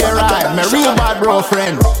 DJ Ride, my real bad bro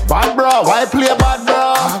friend. Bad bro, why play bad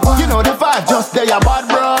bro? You know the vibe just there, bad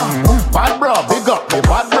bro. Bad bro, big up the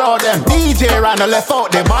bad bro them. DJ Ride, left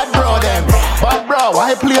out the bad bro them. Bad bro,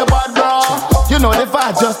 why play bad bro? You know the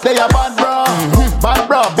vibe just there, bad bro. Bad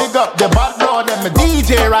bro, big up the bad bro them.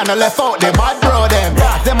 DJ Ride, left out the bad bro them.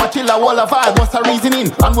 Them a chill a wall of vibe, what's the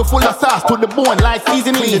reasoning? And we full of sauce to the bone like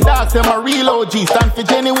seasoning. The dogs them a real OG, stand for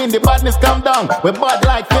genuine. The badness come down, we bad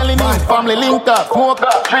like felony. Family link up, smoke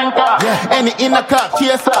up, drink up. Any inner cup,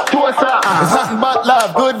 cheers up, toast up. It's nothing but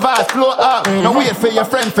love, good vibes, flow up. No wait for your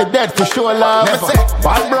friend for dead for sure love.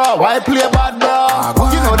 Bad bro, why play bad bro?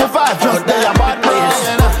 You know the vibe just there, bad bro.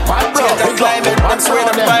 Bad bro, we got the bad bro.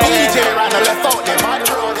 DJ ran the left out, the bad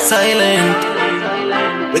bro. Silent.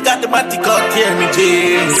 We got the matic out here, me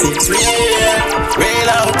James. It's real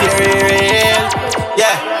out here,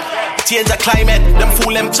 yeah. Change the climate, them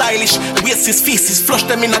fool them childish. Waste his feces, flush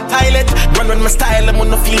them in a toilet. Run my style, them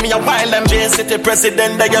wanna feel me a while. I'm J City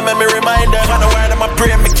president, they give me reminder. Find a word, I'm a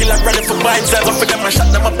pray, me kill them ready for bites. Go for them, I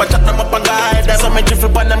shut them up and guide. There's some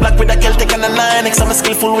different band, them black with a Celtic and a 9X. I'm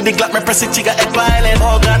skillful with the Glock, my press it, chica head violent.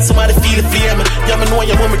 Oh God, somebody feel the flame. Yeah, me know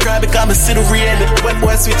you want me cry because me see the rain. When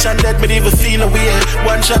boy switch and dead, me even feel weird.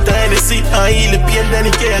 One shot to Hennessy, I heal the pain, then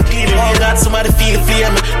he can't clean it. Oh God, somebody feel the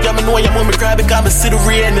flame. Yeah, me know you want me cry because me see the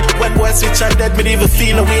rain. When boy switch and dead, me even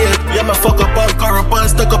feel weird. Yeah, me fuck up and corrupt and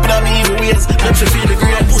stuck up in me evil ways. Them she feel the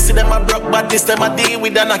great pussy, them a broke, but this time I deal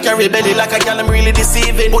with them. I carry belly like a gal, I'm really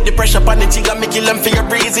deceiving. Put the pressure on the jig and me kill them for your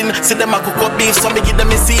breathing. See them a cook up beef, so me give them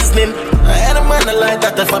a seasoning. I had a man like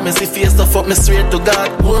that, if I me see face to fuck me straight to God.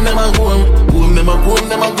 Boom them a boom, boom them a boom,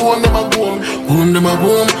 them a boom, them a boom, boom them a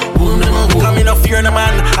boom, boom them a boom. Come in no fear no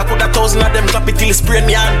man, I could 1,000 of them clap it till it sprain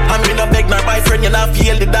me on. I'm in a beg my boyfriend, you not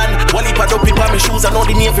feel the dan. While he pad up it on my shoes, I know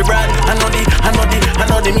the Navy brand. I know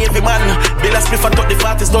the Navy man. Bill a spliff and tuck the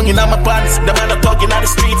fattest down in my pants. The man a talking on the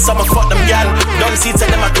streets, so I'ma fuck them gal. Don't see tell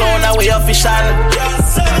them a clown away official.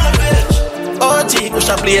 OG, push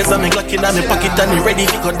a blaze and me Glock in me pocket and me ready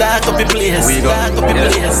to go dark up the place. Dark up the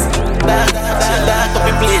place. Dark up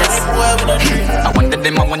the place. I wonder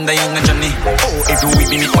them, I wonder young and Johnny. Oh, every week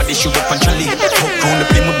me make body shoot up and Charlie. Fuck round the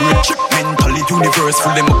play my brain chip mentally. Universe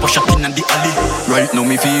full them up a shot in the alley. Right now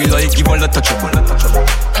me feel like give all a touchable.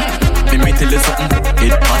 Me tell you something,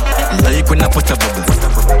 it hot like when I put a bubble.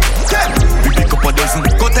 We pick up a dozen.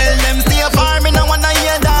 Go tell them stay far, me no wanna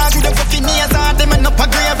hear that. You the fucking ears out, them end up a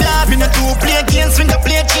graveyard. Me no do play games, swing a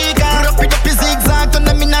play chica. Wrap it up his zigzag, turn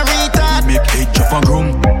them in a retard. Make head drop and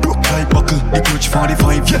groom, broke like buckle. The clutch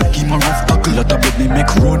 45, yeah, give my rough tackle. Lot of blood me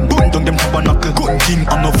make run, burn down them tabernacle. Gun king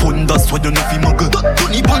on no phone, that's why you know fi muggle.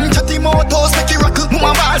 Tony punch at the motos, make it rockle.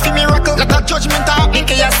 Mama ball fi miracle. Lot of judgment happening,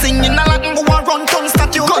 can you sing in a Latin? Go and run ton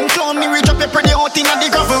statue. Gun clown me, reach up your pretty out in the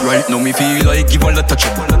gravel. Right now me feel like give all a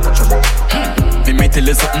touchable. Me may tell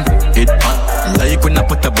you something, it hot like when I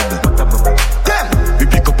put a bubble. We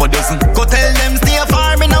pick up a dozen. Go tell them stay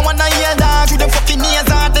far, me no wanna hear that. You them fucking ears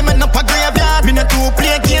out, them end up a graveyard. Me no do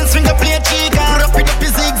play games, swing a play chica. Wrap it up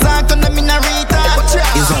his zigzag, turn them in a retard.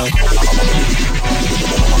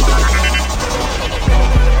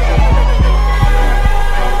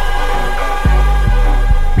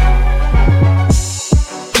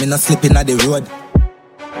 Me no slipping at the road.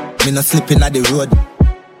 Me no slipping at the road.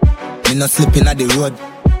 Me no slipping at the road.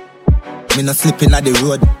 Me no slipping at the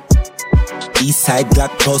road. East side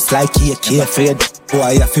Glock post like AK afraid.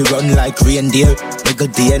 Boy, I feel run like reindeer. Nigga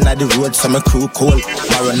day in the road, so my crew cold.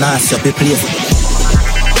 Maronas up the place.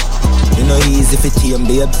 You know easy for team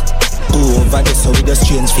babes. Over this so with a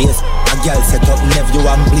strange face. A girl set up nephew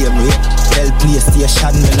and blame rate. Tell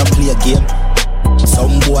PlayStation me no play a game.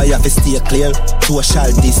 Some boy have to stay clear.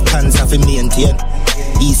 Social distance have to maintain.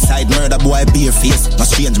 East side murder boy bare face. No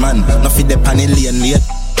strange man, no fit the pan in lane.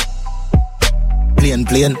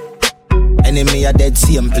 Plain. Enemy are dead,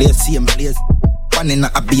 same place. One in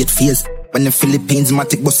a beat phase. When the Philippines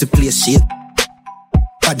matic bust the place shit.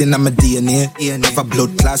 Bad in my DNA. Have a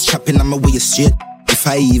blood class chopping on my waist straight. If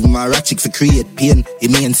I even my ratchet for create pain,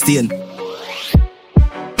 it mean stain.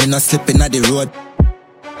 Me not slipping at the road.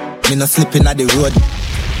 Me not slipping at the road.